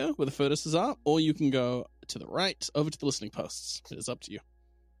area where the furnaces are, or you can go to the right over to the listening posts. It is up to you.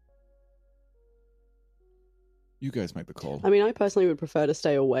 You guys make the call. I mean, I personally would prefer to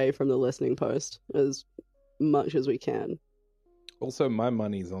stay away from the listening post as much as we can. Also, my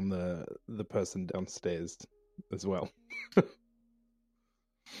money's on the person downstairs as well.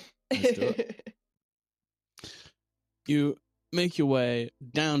 Let's do it. You make your way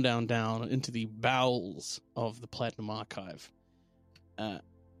down into the bowels of the Platinum Archive.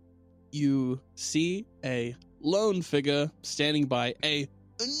 You see a lone figure standing by a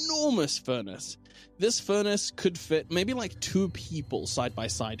enormous furnace. This furnace could fit maybe like 2 people side by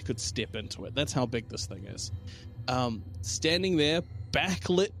side could step into it. That's how big this thing is. Standing there,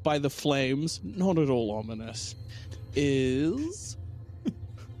 backlit by the flames, not at all ominous, is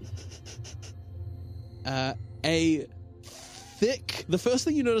a thick. The first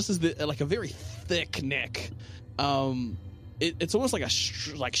thing you notice is like a very thick neck. It's almost like a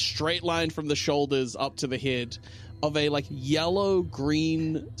straight line from the shoulders up to the head of a like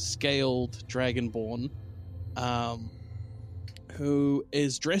yellow-green scaled dragonborn, who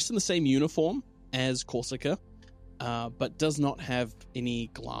is dressed in the same uniform as Corsica, but does not have any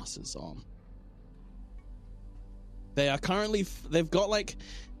glasses on. They've got like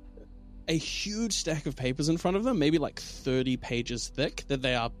a huge stack of papers in front of them, maybe like 30 pages thick, that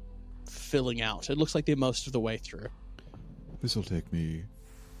they are filling out. It looks like they're most of the way through. This will take me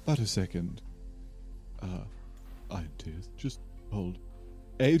about a second. Ideas. Just hold.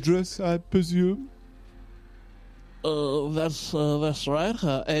 Adris, I presume? That's right.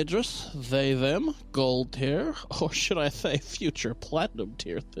 Adris, they, them, gold tier, or should I say future platinum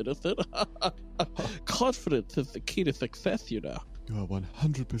tier citizen. Confident that the key to success, you know. You are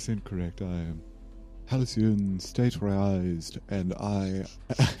 100% correct. I am Halcyon state-raised, and I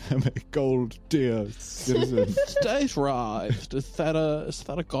am a gold tier citizen. State-raised? Is that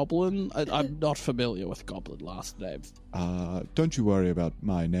a goblin? I'm not familiar with goblin last names. Don't you worry about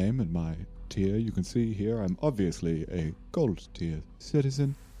my name and my tier. You can see here I'm obviously a gold tier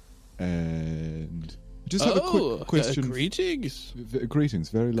citizen, and I just have a quick question. Greetings. Greetings.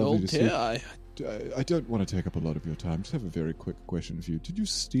 Very lovely Gold to see tier. you. I don't want to take up a lot of your time. Just have a very quick question for you. Did you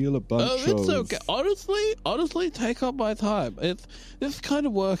steal a bunch of... Oh, it's okay. Honestly, take up my time. This kind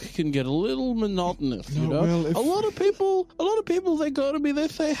of work can get a little monotonous, you know? Well, A lot of people, they go to me, they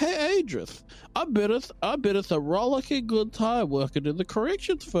say, hey, Adris, I bet it's a rollicking good time working in the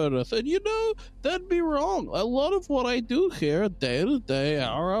corrections furnace. And, you know, that'd be wrong. A lot of what I do here, day to day,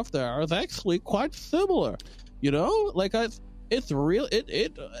 hour after hour, is actually quite similar. You know? Like, it's real.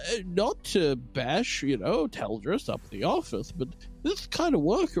 It not to bash, you know, Teldris up at the office, but this kind of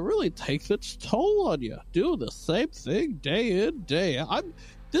work really takes its toll on you. Doing the same thing day in, day out.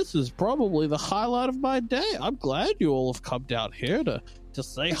 This is probably the highlight of my day. I'm glad you all have come down here to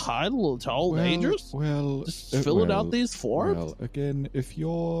say hi to old Angels. Well, Just filling out these forms. Well, again, if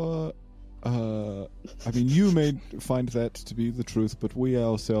you're, I mean, you may find that to be the truth, but we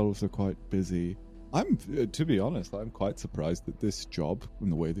ourselves are quite busy. To be honest, I'm quite surprised that this job, in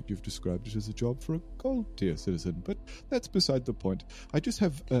the way that you've described it, is a job for a gold tier citizen. But that's beside the point. I just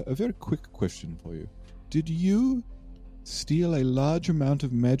have a very quick question for you. Did you steal a large amount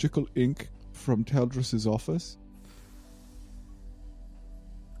of magical ink from Taldris's office?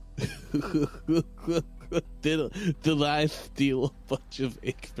 Did I steal a bunch of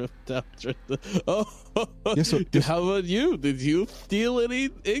ink from Taldris? Oh, Yes, how about you? Did you steal any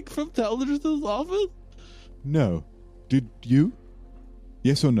ink from Taldris's office? No. Did you?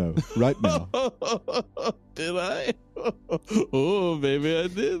 Yes or no? Right now. Did I? Oh, maybe I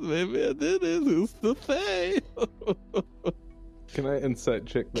did. Maybe I didn't. Who's to say? Can I insight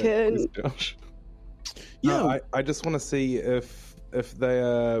check that, please, Josh? Yeah. I just want to see if they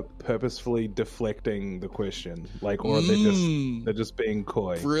are purposefully deflecting the question, like, or they're just being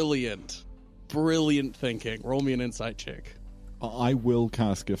coy. Brilliant thinking. Roll me an insight check. I will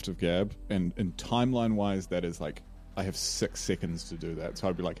cast Gift of Gab, and timeline-wise, that is like, I have 6 seconds to do that, so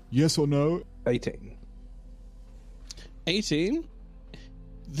I'd be like, yes or no? 18. 18.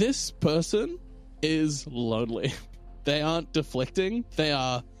 This person is lonely. They aren't deflecting. They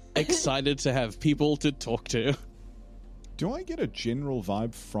are excited to have people to talk to. Do I get a general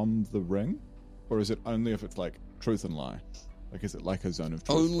vibe from the ring? Or is it only if it's like truth and lie? Like, is it like a zone of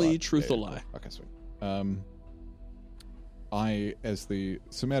truth? Only truth or lie. Okay, sweet. I, as the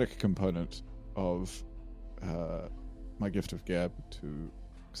somatic component of my Gift of Gab,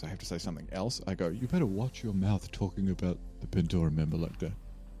 because I have to say something else, I go, you better watch your mouth talking about the Pinto, remember, like that.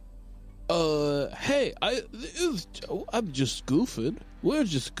 Hey, I'm just goofing. We're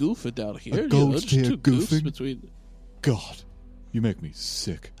just goofing down here. A gold just tier two goofs goofing? between. God, you make me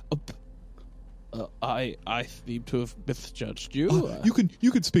sick. I seem to have misjudged you.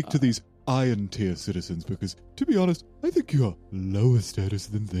 You can speak to these iron tier citizens because, to be honest, I think you're lower status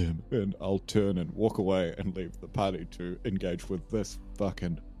than them. And I'll turn and walk away and leave the party to engage with this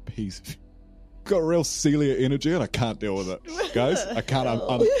fucking piece of... Got real Celia energy and I can't deal with it. Guys, I can't. I'm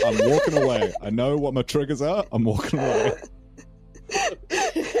walking away. I know what my triggers are. I'm walking away.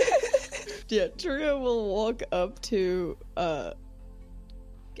 Yeah, Tria will walk up to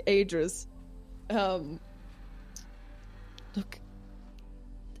Adris. Look,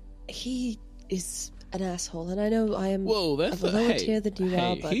 he is an asshole, and I know I am that's of a lower tier than you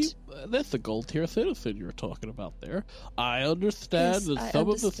are, but... that's the gold tier citizen you were talking about there. I understand that some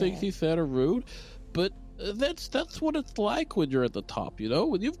of the things he said are rude, but that's what it's like when you're at the top, you know?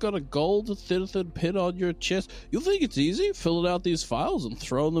 When you've got a gold citizen pin on your chest, you think it's easy filling out these files and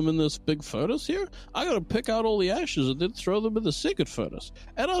throwing them in this big furnace here? I gotta pick out all the ashes and then throw them in the second furnace.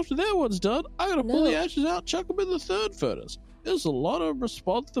 And after that one's done, I gotta pull the ashes out, chuck them in the third furnace. There's a lot of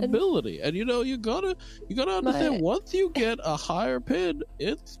responsibility, and you know you gotta understand. Once you get a higher pin,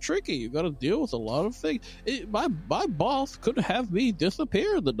 it's tricky. You gotta deal with a lot of things. My boss could have me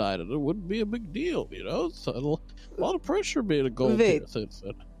disappear in the night, and it wouldn't be a big deal. You know, so a lot of pressure being a gold tier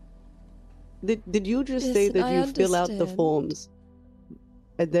citizen. Did you just say that you fill out the forms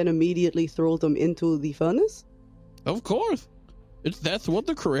and then immediately throw them into the furnace? Of course, that's what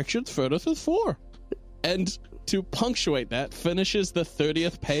the corrections furnace is for, and. To punctuate that, finishes the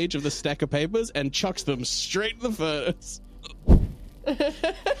 30th page of the stack of papers and chucks them straight in the furnace.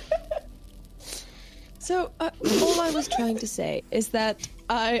 So, all I was trying to say is that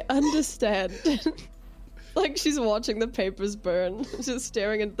I understand. Like, she's watching the papers burn, just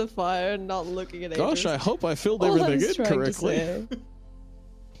staring into the fire and not looking at it. Gosh, I hope I filled everything in correctly.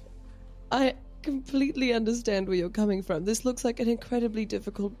 I completely understand where you're coming from. This looks like an incredibly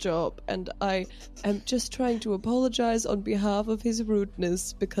difficult job, and I am just trying to apologize on behalf of his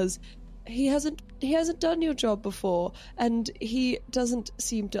rudeness because he hasn't done your job before, and he doesn't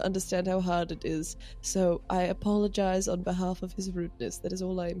seem to understand how hard it is. So I apologize on behalf of his rudeness. That is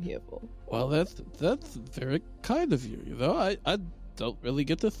all I am here for. Well, that's very kind of you. You know, I don't really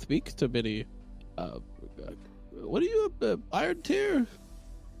get to speak to many. What are you, Iron Tier?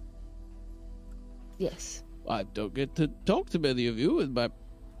 Yes. I don't get to talk to many of you in my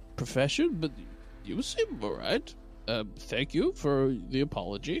profession, but you seem alright. Thank you for the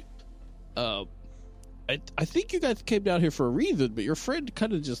apology. I think you guys came down here for a reason, but your friend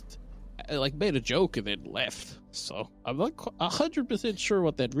kind of just made a joke and then left. So I'm not 100% sure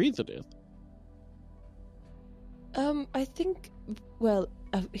what that reason is. I think, well,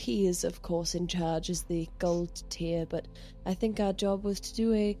 he is, of course, in charge as the gold tier, but I think our job was to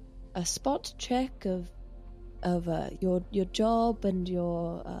do a spot check of your job and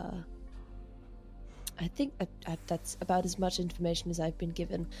your. I think that's about as much information as I've been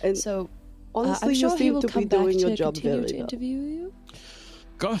given. And so, honestly, I'm sure you he seem will to come be back doing your to job continue very to well. interview you.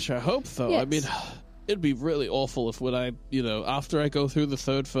 Gosh, I hope so. I Yes. mean, it'd be really awful if when I, after I go through the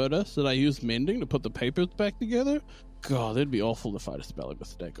third furnace that I use mending to put the papers back together. God, it'd be awful if I had a spelling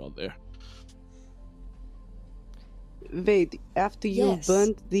mistake on there. Wait, after you Yes.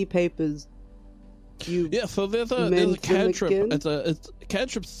 burnt the papers, you Yeah, so there's a mend them cantrip. again? It's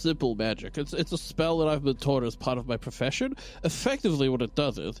cantrip simple magic. It's a spell that I've been taught as part of my profession. Effectively, what it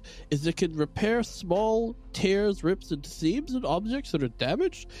does is it can repair small tears, rips, and seams in objects that are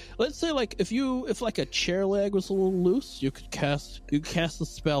damaged. Let's say, like if like a chair leg was a little loose, you could cast the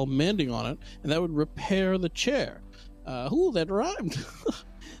spell mending on it, and that would repair the chair. That rhymed.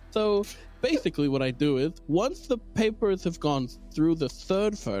 So basically what I do is, once the papers have gone through the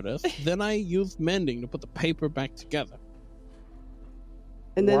third furnace, then I use mending to put the paper back together.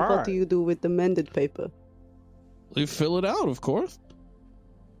 and then Why? what do you do with the mended paper? You fill it out, of course.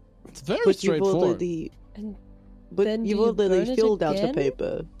 It's very But you've straightforward. already, And but then do you've you already burn it filled out the again?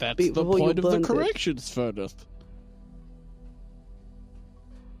 paper. That's the before you point of the burned it. corrections furnace.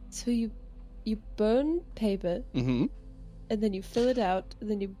 so you burn paper, Mm-hmm. and then you fill it out, and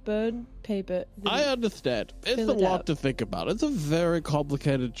then you burn paper. Then I you- understand. It's fill a it lot out. to think about. It's a very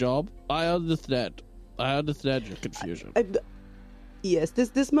complicated job. I understand. I understand your confusion. Yes,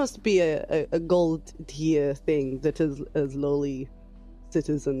 this must be a gold tier thing that as lowly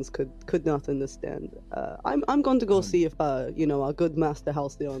citizens could not understand. I'm going to go see if our good Master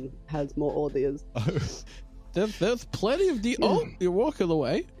Halcyon has more orders. There's plenty of Oh, you're walking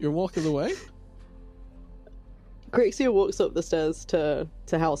away. You're walking away. Grixia walks up the stairs to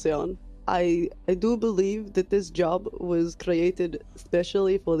Halcyon. I do believe that this job was created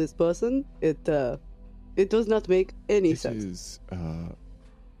specially for this person. It does not make any It sense. is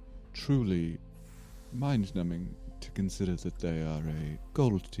truly mind-numbing to consider that they are a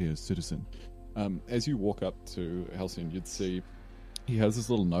gold-tier citizen. As you walk up to Halcyon, you'd see he has this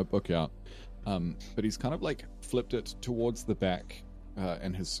little notebook out, but he's kind of like flipped it towards the back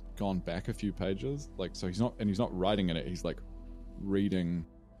and has gone back a few pages. Like, so he's not writing in it. He's like reading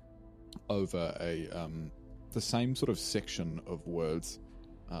over the same sort of section of words.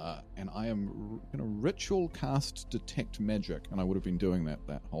 And I am going to ritual cast detect magic, and I would have been doing that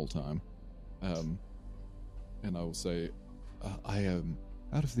whole time. And I will say, I am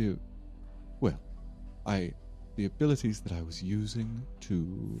out of the abilities that I was using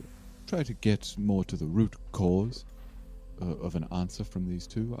to try to get more to the root cause of an answer from these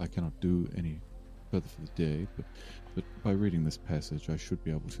two. I cannot do any further for the day, but by reading this passage, I should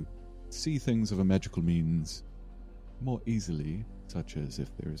be able to see things of a magical means more easily, such as if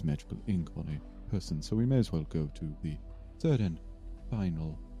there is magical ink on a person. So we may as well go to the third and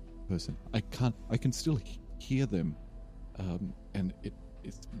final person. I can still hear them, and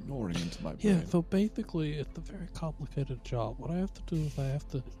it's gnawing into my brain. Yeah, so basically it's a very complicated job. What I have to do is I have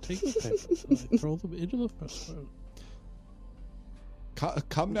to take the papers and I throw them into the first furnace.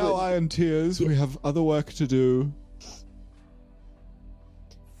 Come now, Iron Tears. We have other work to do.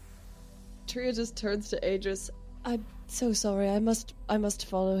 Tria just turns to Adris. I'm so sorry. I must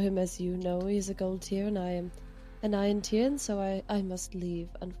follow him, as you know. He's a gold tier, and I am an iron tier, and so I must leave,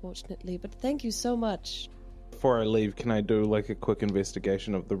 unfortunately. But thank you so much. Before I leave, can I do like a quick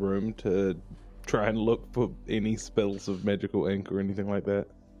investigation of the room to try and look for any spells of magical ink or anything like that?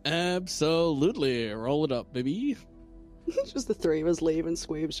 Absolutely. Roll it up, baby. Just the three of us leave, and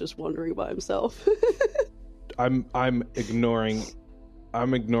Squeeb's just wandering by himself. I'm ignoring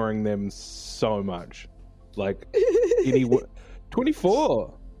them so much. Like any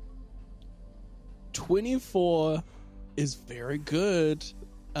 24. 24 is very good.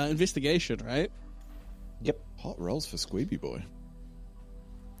 Investigation, right? Yep. Hot rolls for Squeeby Boy.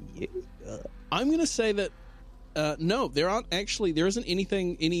 Yeah. I'm going to say that no, there isn't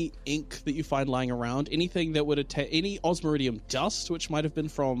any ink that you find lying around, anything that would any osmiridium dust, which might have been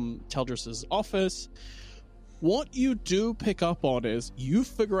from Teldris's office. What you do pick up on is you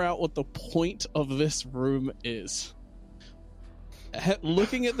figure out what the point of this room is.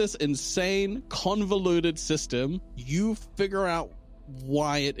 Looking at this insane, convoluted system, you figure out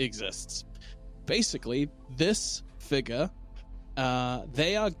why it exists. Basically, this figure,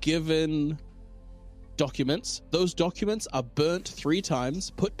 they are given documents. Those documents are burnt 3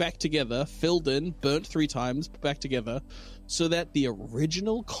 times, put back together, filled in, burnt 3 times, put back together, so that the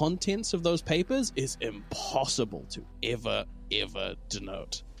original contents of those papers is impossible to ever ever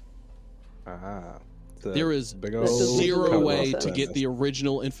denote. There is big That doesn't old make zero sense. way sense. to get the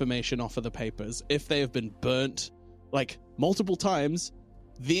original information off of the papers. If they have been burnt, like, multiple times,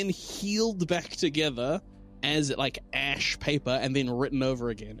 then healed back together as, like, ash paper and then written over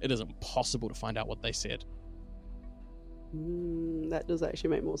again, it is impossible to find out what they said. That does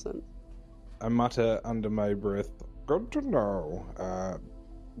actually make more sense. I mutter under my breath, good to know.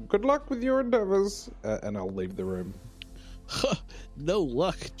 Good luck with your endeavors. And I'll leave the room. No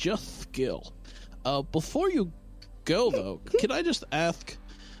luck, just skill. Before you go, though, can I just ask,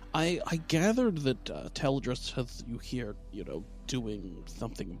 I gathered that Teldris has you here, doing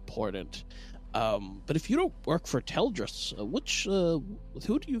something important. But if you don't work for Teldris,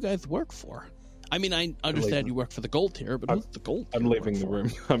 who do you guys work for? I mean, I understand you work for the Gold Tier, but who's the Gold Tier? I'm leaving the work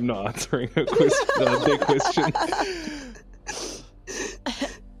room. I'm not answering a question. Big question.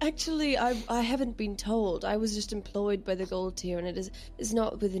 Actually, I haven't been told. I was just employed by the Gold Tier, and it's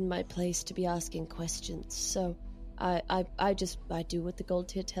not within my place to be asking questions. So, I do what the Gold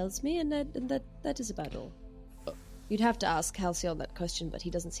Tier tells me, and that is about all. You'd have to ask Halcyon that question, but he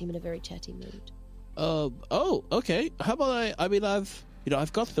doesn't seem in a very chatty mood. Oh, okay. How about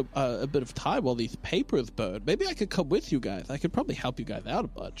I've got a bit of time while these papers burn. Maybe I could come with you guys. I could probably help you guys out a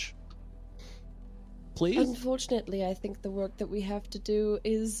bunch. Please? Unfortunately, I think the work that we have to do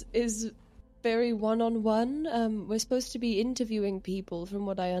is very one-on-one. We're supposed to be interviewing people, from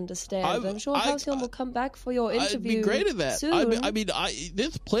what I understand. I'm sure Halcyon will come back for your interview. I'd be great at that. Soon.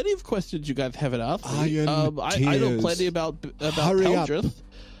 There's plenty of questions you guys haven't asked me. Iron I know tears. plenty about Hurry up. Teldris.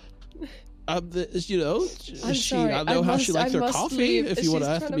 I'm sorry. I know how she likes her coffee. Leave. If you want She's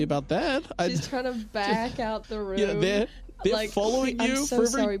to ask trying me about that, She's trying to back out the room. Yeah, they're Like, following I'm you. so For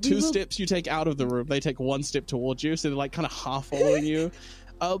every sorry. two steps you take out of the room, they take one step towards you. So they're like kind of half following you.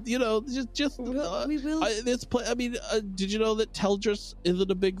 We will. Did you know that Teldris isn't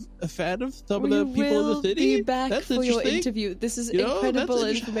a big fan of some of We the people in the will city? be back That's for your interesting. interview. This is You know, incredible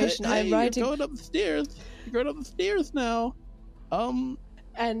that's information. Hey, I'm writing, You're going up the stairs. You're going up the stairs now.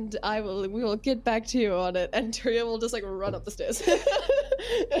 and we will get back to you on it. And Tyria will just like run up the stairs.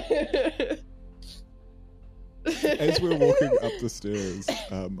 As we're walking up the stairs,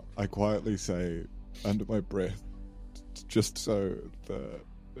 I quietly say, under my breath, just so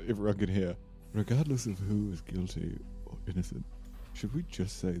everyone can hear, regardless of who is guilty or innocent, should we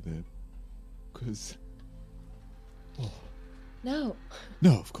just say that? Because... No.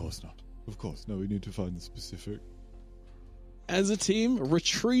 No, of course not. Of course, no, we need to find the specific... As a team,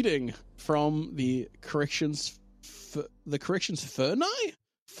 retreating from the corrections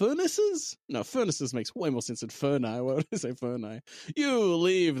furnaces? No, furnaces makes way more sense than furni. Why would I say furni? You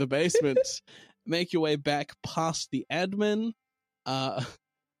leave the basement, make your way back past the admin.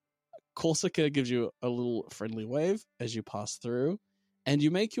 Corsica gives you a little friendly wave as you pass through, and you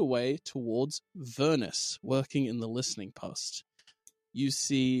make your way towards Vernus, working in the listening post. You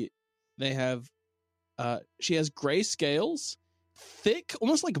see they have... she has grey scales, thick,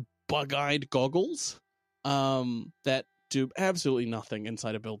 almost like bug-eyed goggles that do absolutely nothing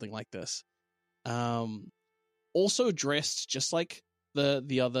inside a building like this. Also dressed just like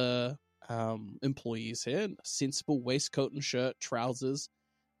the other employees here, sensible waistcoat and shirt, trousers,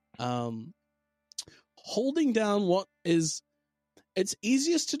 holding down what is... It's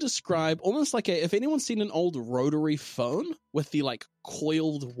easiest to describe almost like if anyone's seen an old rotary phone with the like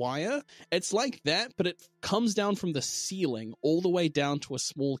coiled wire, it's like that, but it comes down from the ceiling all the way down to a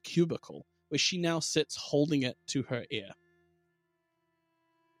small cubicle where she now sits holding it to her ear.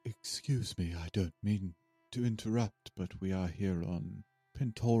 Excuse me, I don't mean to interrupt, but we are here on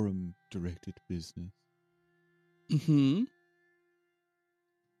Pentorum-directed business.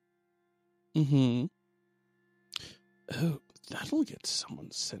 Oh, that'll get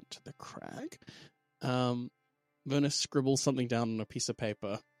someone sent to the crag. Vernus scribbles something down on a piece of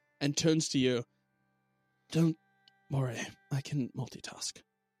paper and turns to you. Don't worry, I can multitask.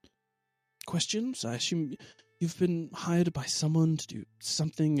 Questions? I assume you've been hired by someone to do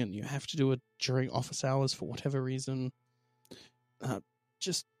something and you have to do it during office hours for whatever reason.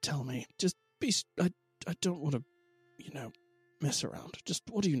 Just tell me. Just be... I don't want to, mess around. Just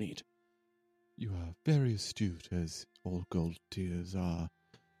what do you need? You are very astute, as all gold tiers are.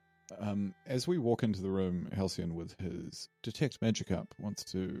 As we walk into the room, Halcyon, with his detect magic up, wants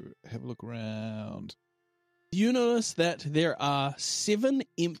to have a look around. You notice that there are 7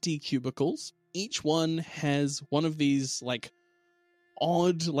 empty cubicles. Each one has one of these,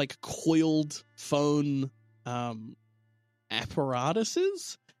 odd, coiled phone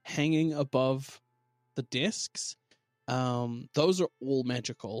apparatuses hanging above the desks. Those are all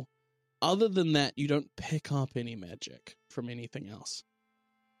magical. other than that, you don't pick up any magic from anything else.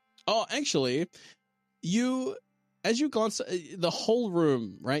 Oh, actually, as you glance the whole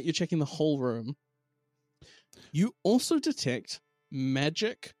room, right? You're checking the whole room. You also detect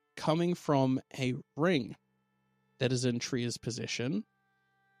magic coming from a ring that is in Tria's possession,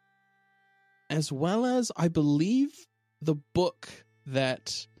 as well as, I believe, the book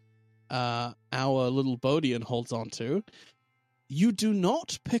that our little Bodian holds onto. You do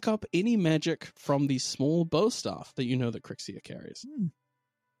not pick up any magic from the small bow staff that you know that Crixia carries.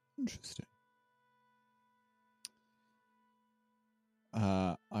 Interesting.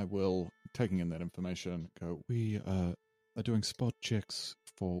 I will, taking in that information, go, we are doing spot checks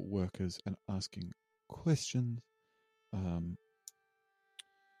for workers and asking questions.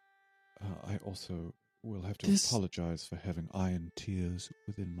 I also will have to apologize for having iron tears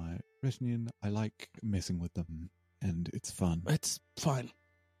within my retinue. I like messing with them, and it's fun. It's fine.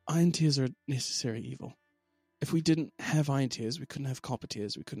 Iron tears are necessary evil. If we didn't have iron tears, we couldn't have copper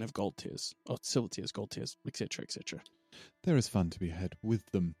tears, we couldn't have gold tears, or silver tears, gold tears, etc., etc. There is fun to be had with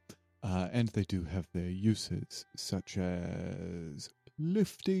them, and they do have their uses, such as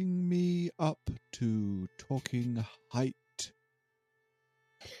lifting me up to talking height.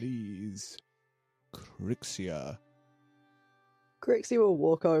 Please, Crixia. Crixie will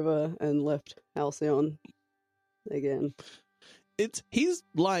walk over and lift Halcyon again. He's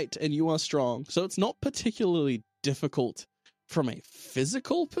light and you are strong, so it's not particularly difficult from a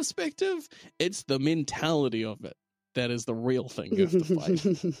physical perspective. It's the mentality of it that is the real thing you have to fight.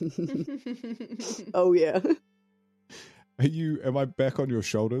 Oh yeah. Am I back on your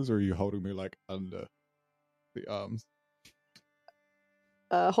shoulders, or are you holding me like under the arms?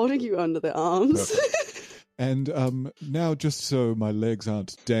 Holding you under the arms. And now, just so my legs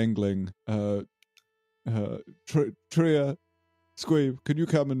aren't dangling, Tria, Squeeb, can you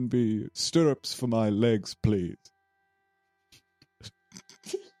come and be stirrups for my legs, please?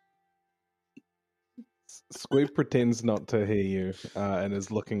 Squeeb pretends not to hear you and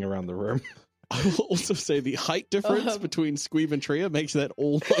is looking around the room. I will also say the height difference between Squeeb and Tria makes that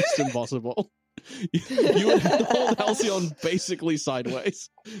almost impossible. You would have to hold Halcyon basically sideways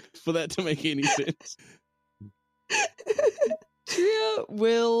for that to make any sense. Tria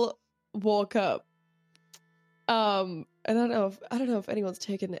will walk up. And I don't know if anyone's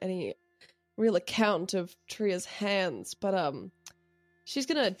taken any real account of Tria's hands, but she's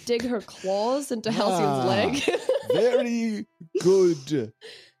gonna dig her claws into Halcyon's leg. Very good.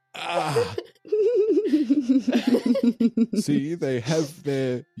 See, they have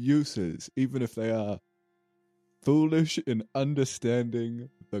their uses, even if they are foolish in understanding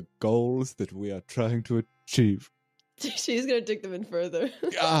the goals that we are trying to achieve. She's gonna dig them in further.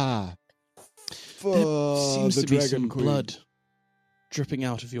 There seems to be some blood dripping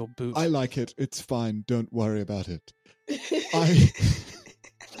out of your boot. I like it. It's fine. Don't worry about it.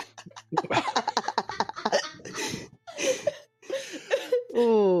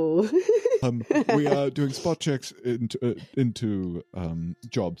 Oh. We are doing spot checks into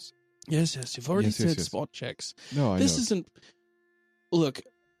jobs. Yes, you've already said spot checks. No, this isn't... Look,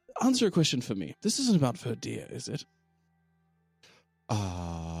 answer a question for me. This isn't about Verdeer, is it?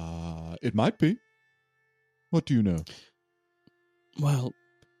 It might be. What do you know? Well,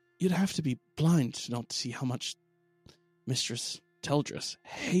 you'd have to be blind to not see how much Mistress Teldris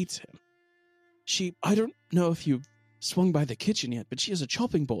hates him. I don't know if you've swung by the kitchen yet, but she has a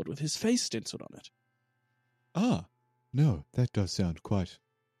chopping board with his face stenciled on it. No, that does sound quite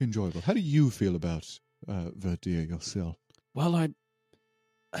enjoyable. How do you feel about Verdeer yourself? Well, I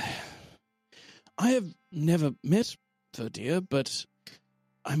have never met Verdeer, but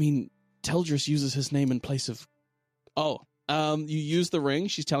I mean, Teldris uses his name in place of... you use the ring.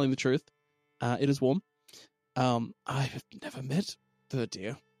 She's telling the truth. It is warm. I have never met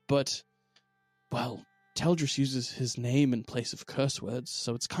Verdeer, but, well, Teldris uses his name in place of curse words,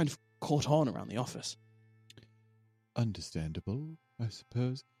 so it's kind of caught on around the office. Understandable, I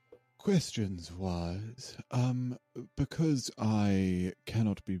suppose. Questions-wise, because I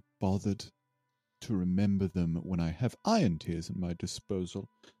cannot be bothered to remember them when I have iron tears at my disposal,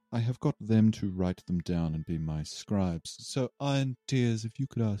 I have got them to write them down and be my scribes. So, iron tears, if you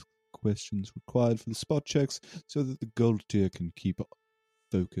could ask questions required for the spot checks so that the gold tier can keep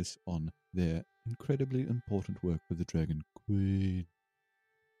focus on their incredibly important work with the Dragon Queen.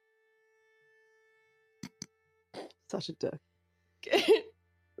 Such a dick.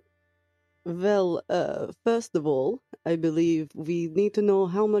 Well, first of all, I believe we need to know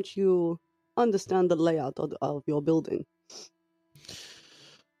how much you understand the layout of your building.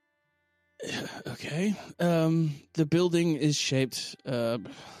 Okay. The building is shaped, I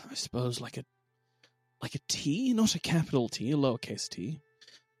suppose, like a T, not a capital T, a lowercase t.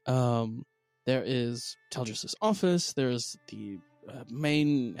 There is Teldras's office. There's the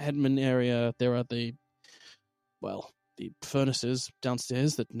main admin area. There are the furnaces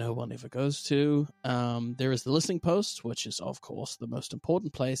downstairs that no one ever goes to. There is the listening post, which is, of course, the most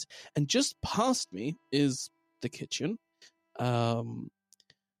important place. And just past me is the kitchen. There are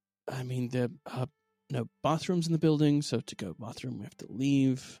no bathrooms in the building, so to go bathroom, we have to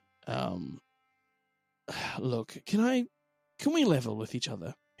leave. Look, can we level with each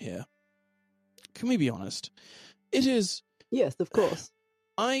other here? Can we be honest? It is... Yes, of course.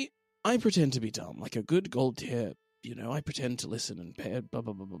 I pretend to be dumb, like a good gold tier. I pretend to listen and pay, blah,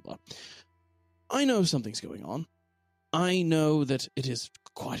 blah, blah, blah, blah. I know something's going on. I know that it is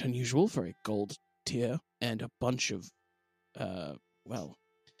quite unusual for a gold tier and a bunch of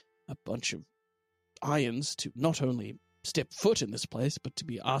irons to not only step foot in this place, but to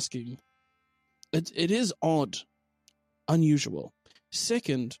be asking... It is odd, unusual.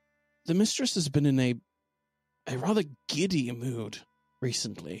 Second, the mistress has been in a rather giddy mood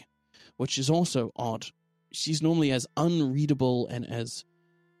recently, which is also odd. She's normally as unreadable and as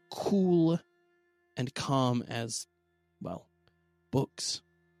cool and calm as, books.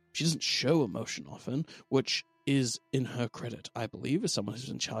 She doesn't show emotion often, which is in her credit, I believe, as someone who's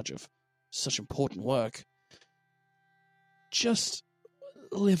in charge of such important work. Just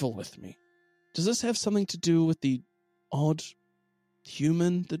level with me. Does this have something to do with the odd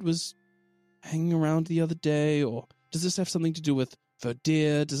human that was hanging around the other day, or does this have something to do with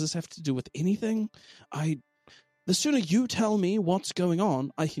Verdeer? Does this have to do with anything? The sooner you tell me what's going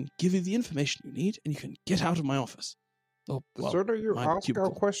on, I can give you the information you need, and you can get out of my office. The sooner you ask our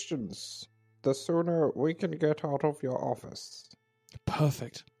questions, the sooner we can get out of your office.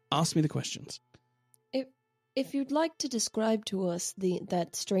 Perfect. Ask me the questions. If you'd like to describe to us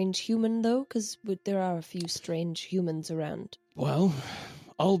that strange human, though, because there are a few strange humans around. Well,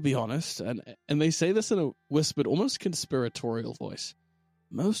 I'll be honest, and they say this in a whispered, almost conspiratorial voice.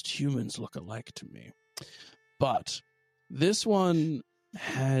 Most humans look alike to me. But this one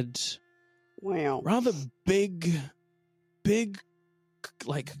had rather big,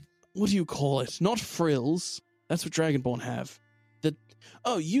 like, what do you call it? Not frills. That's what Dragonborn have.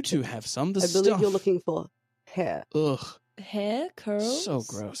 You two have some. I believe you're looking for hair. Ugh. Hair? Curls? So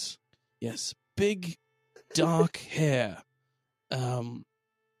gross. Yes. Big, dark hair.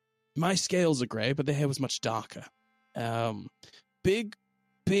 My scales are grey, but the hair was much darker. Big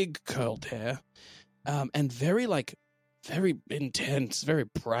curled hair. And very intense, very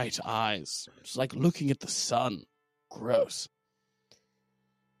bright eyes. It's like looking at the sun. Gross.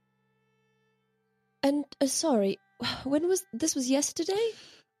 And, sorry, when was... This was yesterday?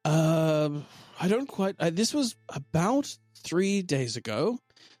 I don't quite... this was about 3 days ago.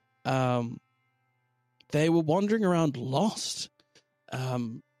 They were wandering around lost.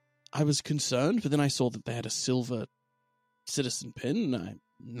 I was concerned, but then I saw that they had a silver citizen pin, and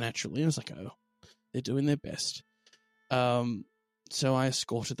I was like, oh, they're doing their best. So I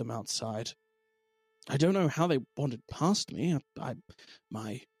escorted them outside. I don't know how they wandered past me.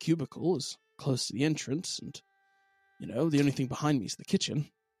 My cubicle is close to the entrance, and, the only thing behind me is the kitchen.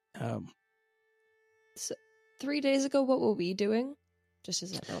 So 3 days ago, what were we doing? Just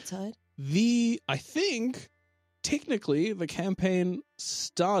as outside? I think, technically, the campaign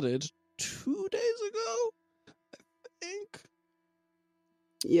started 2 days ago, I think.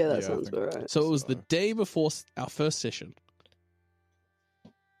 Yeah, that sounds about right. So it was the day before our first session.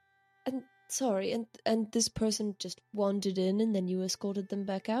 And, sorry, and this person just wandered in and then you escorted them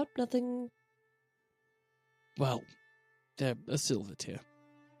back out? Nothing... Well, they're a silver tier,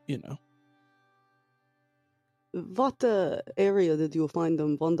 What area did you find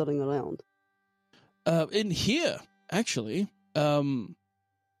them wandering around? In here, actually. They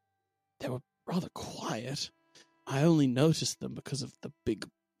were rather quiet. I only noticed them because of the big,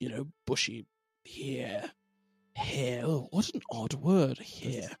 bushy hair. Hair. Oh, what an odd word,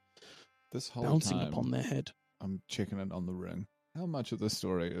 hair. This whole bouncing time, upon their head. I'm checking it on the ring. How much of this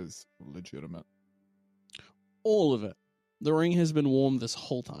story is legitimate? All of it. The ring has been warm this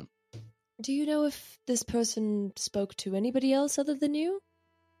whole time. Do you know if this person spoke to anybody else other than you?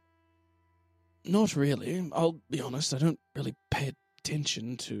 Not really. I'll be honest, I don't really pay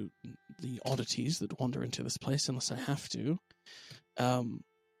attention to the oddities that wander into this place unless I have to.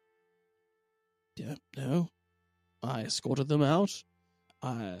 Yeah, no. I escorted them out.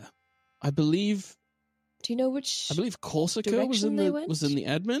 I believe... Do you know which... I believe Corsica was in direction they was in the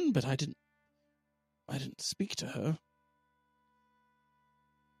admin, but I didn't speak to her.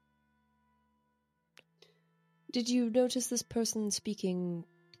 Did you notice this person speaking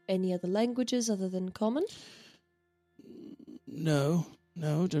any other languages other than Common? No,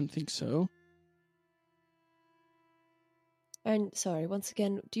 don't think so. And, sorry, once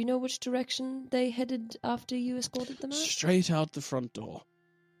again, do you know which direction they headed after you escorted them out? Straight out the front door.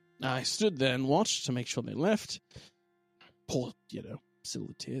 I stood there and watched to make sure they left. Poor,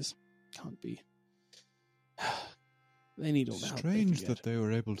 silly tears. Can't be. They need all the help they can Strange get. that they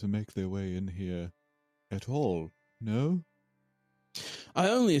were able to make their way in here at all, no? I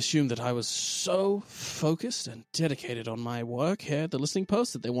only assumed that I was so focused and dedicated on my work here at the listening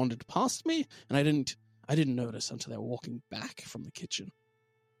post that they wandered past me, and I didn't notice until they were walking back from the kitchen.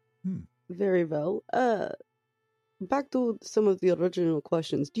 Very well. Back to some of the original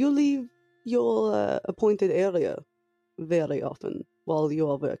questions. Do you leave your appointed area very often while you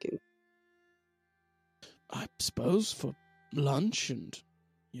are working? I suppose for lunch and,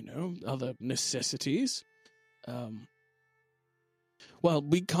 other necessities. Well,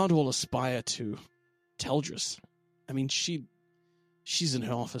 we can't all aspire to Teldris. I mean, she's in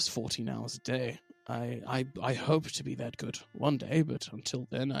her office 14 hours a day. I hope to be that good one day, but until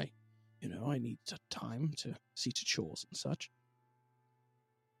then, I need time to see to chores and such.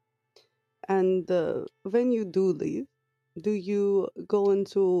 And when you do leave, do you go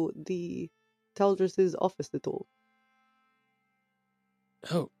into the Teldris's office at all?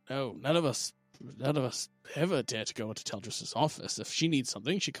 Oh, no, none of us ever dare to go into Teldris's office. If she needs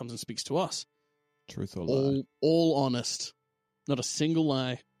something, she comes and speaks to us. Truth or lie? All honest. Not a single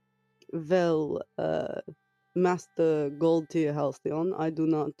lie. Well, Master Gold Tier Halcyon, I do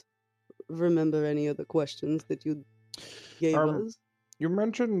not remember any of the questions that you gave us. You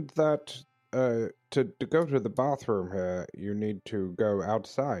mentioned that to go to the bathroom here, you need to go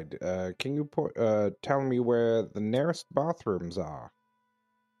outside. Can you tell me where the nearest bathrooms are?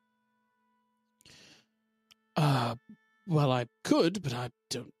 Well, I could, but I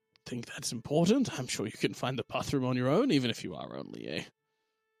don't think that's important. I'm sure you can find the bathroom on your own, even if you are only a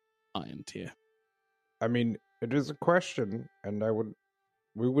iron tier. I mean, it is a question, and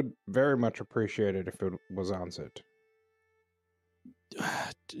we would very much appreciate it if it was answered.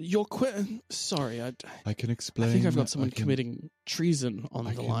 Sorry, I can explain. I think I've got someone committing treason on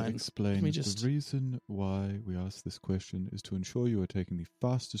the line. I can explain. Let me just... The reason why we ask this question is to ensure you are taking the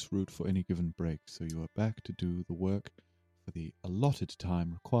fastest route for any given break, so you are back to do the work for the allotted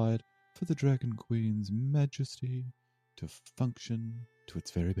time required for the Dragon Queen's Majesty to function to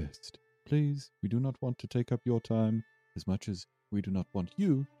its very best. Please, we do not want to take up your time as much as we do not want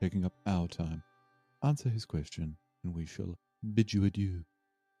you taking up our time. Answer his question, and we shall bid you adieu.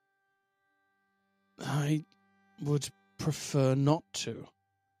 I would prefer not to.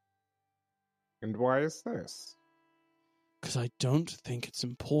 And why is this? Because I don't think it's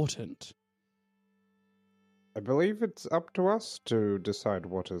important. I believe it's up to us to decide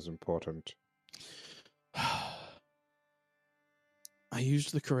what is important. I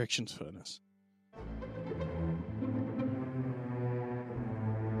used the corrections furnace.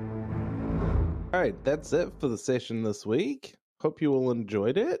 Alright, that's it for the session this week. Hope you all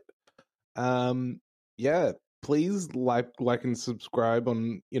enjoyed it. Yeah, please like and subscribe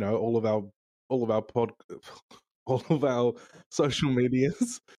on, all of our all of our social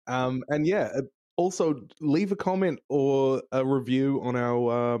medias. And yeah, also leave a comment or a review on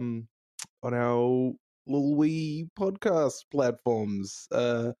our little wee podcast platforms.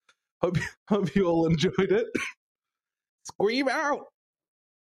 Hope you all enjoyed it. Scream out!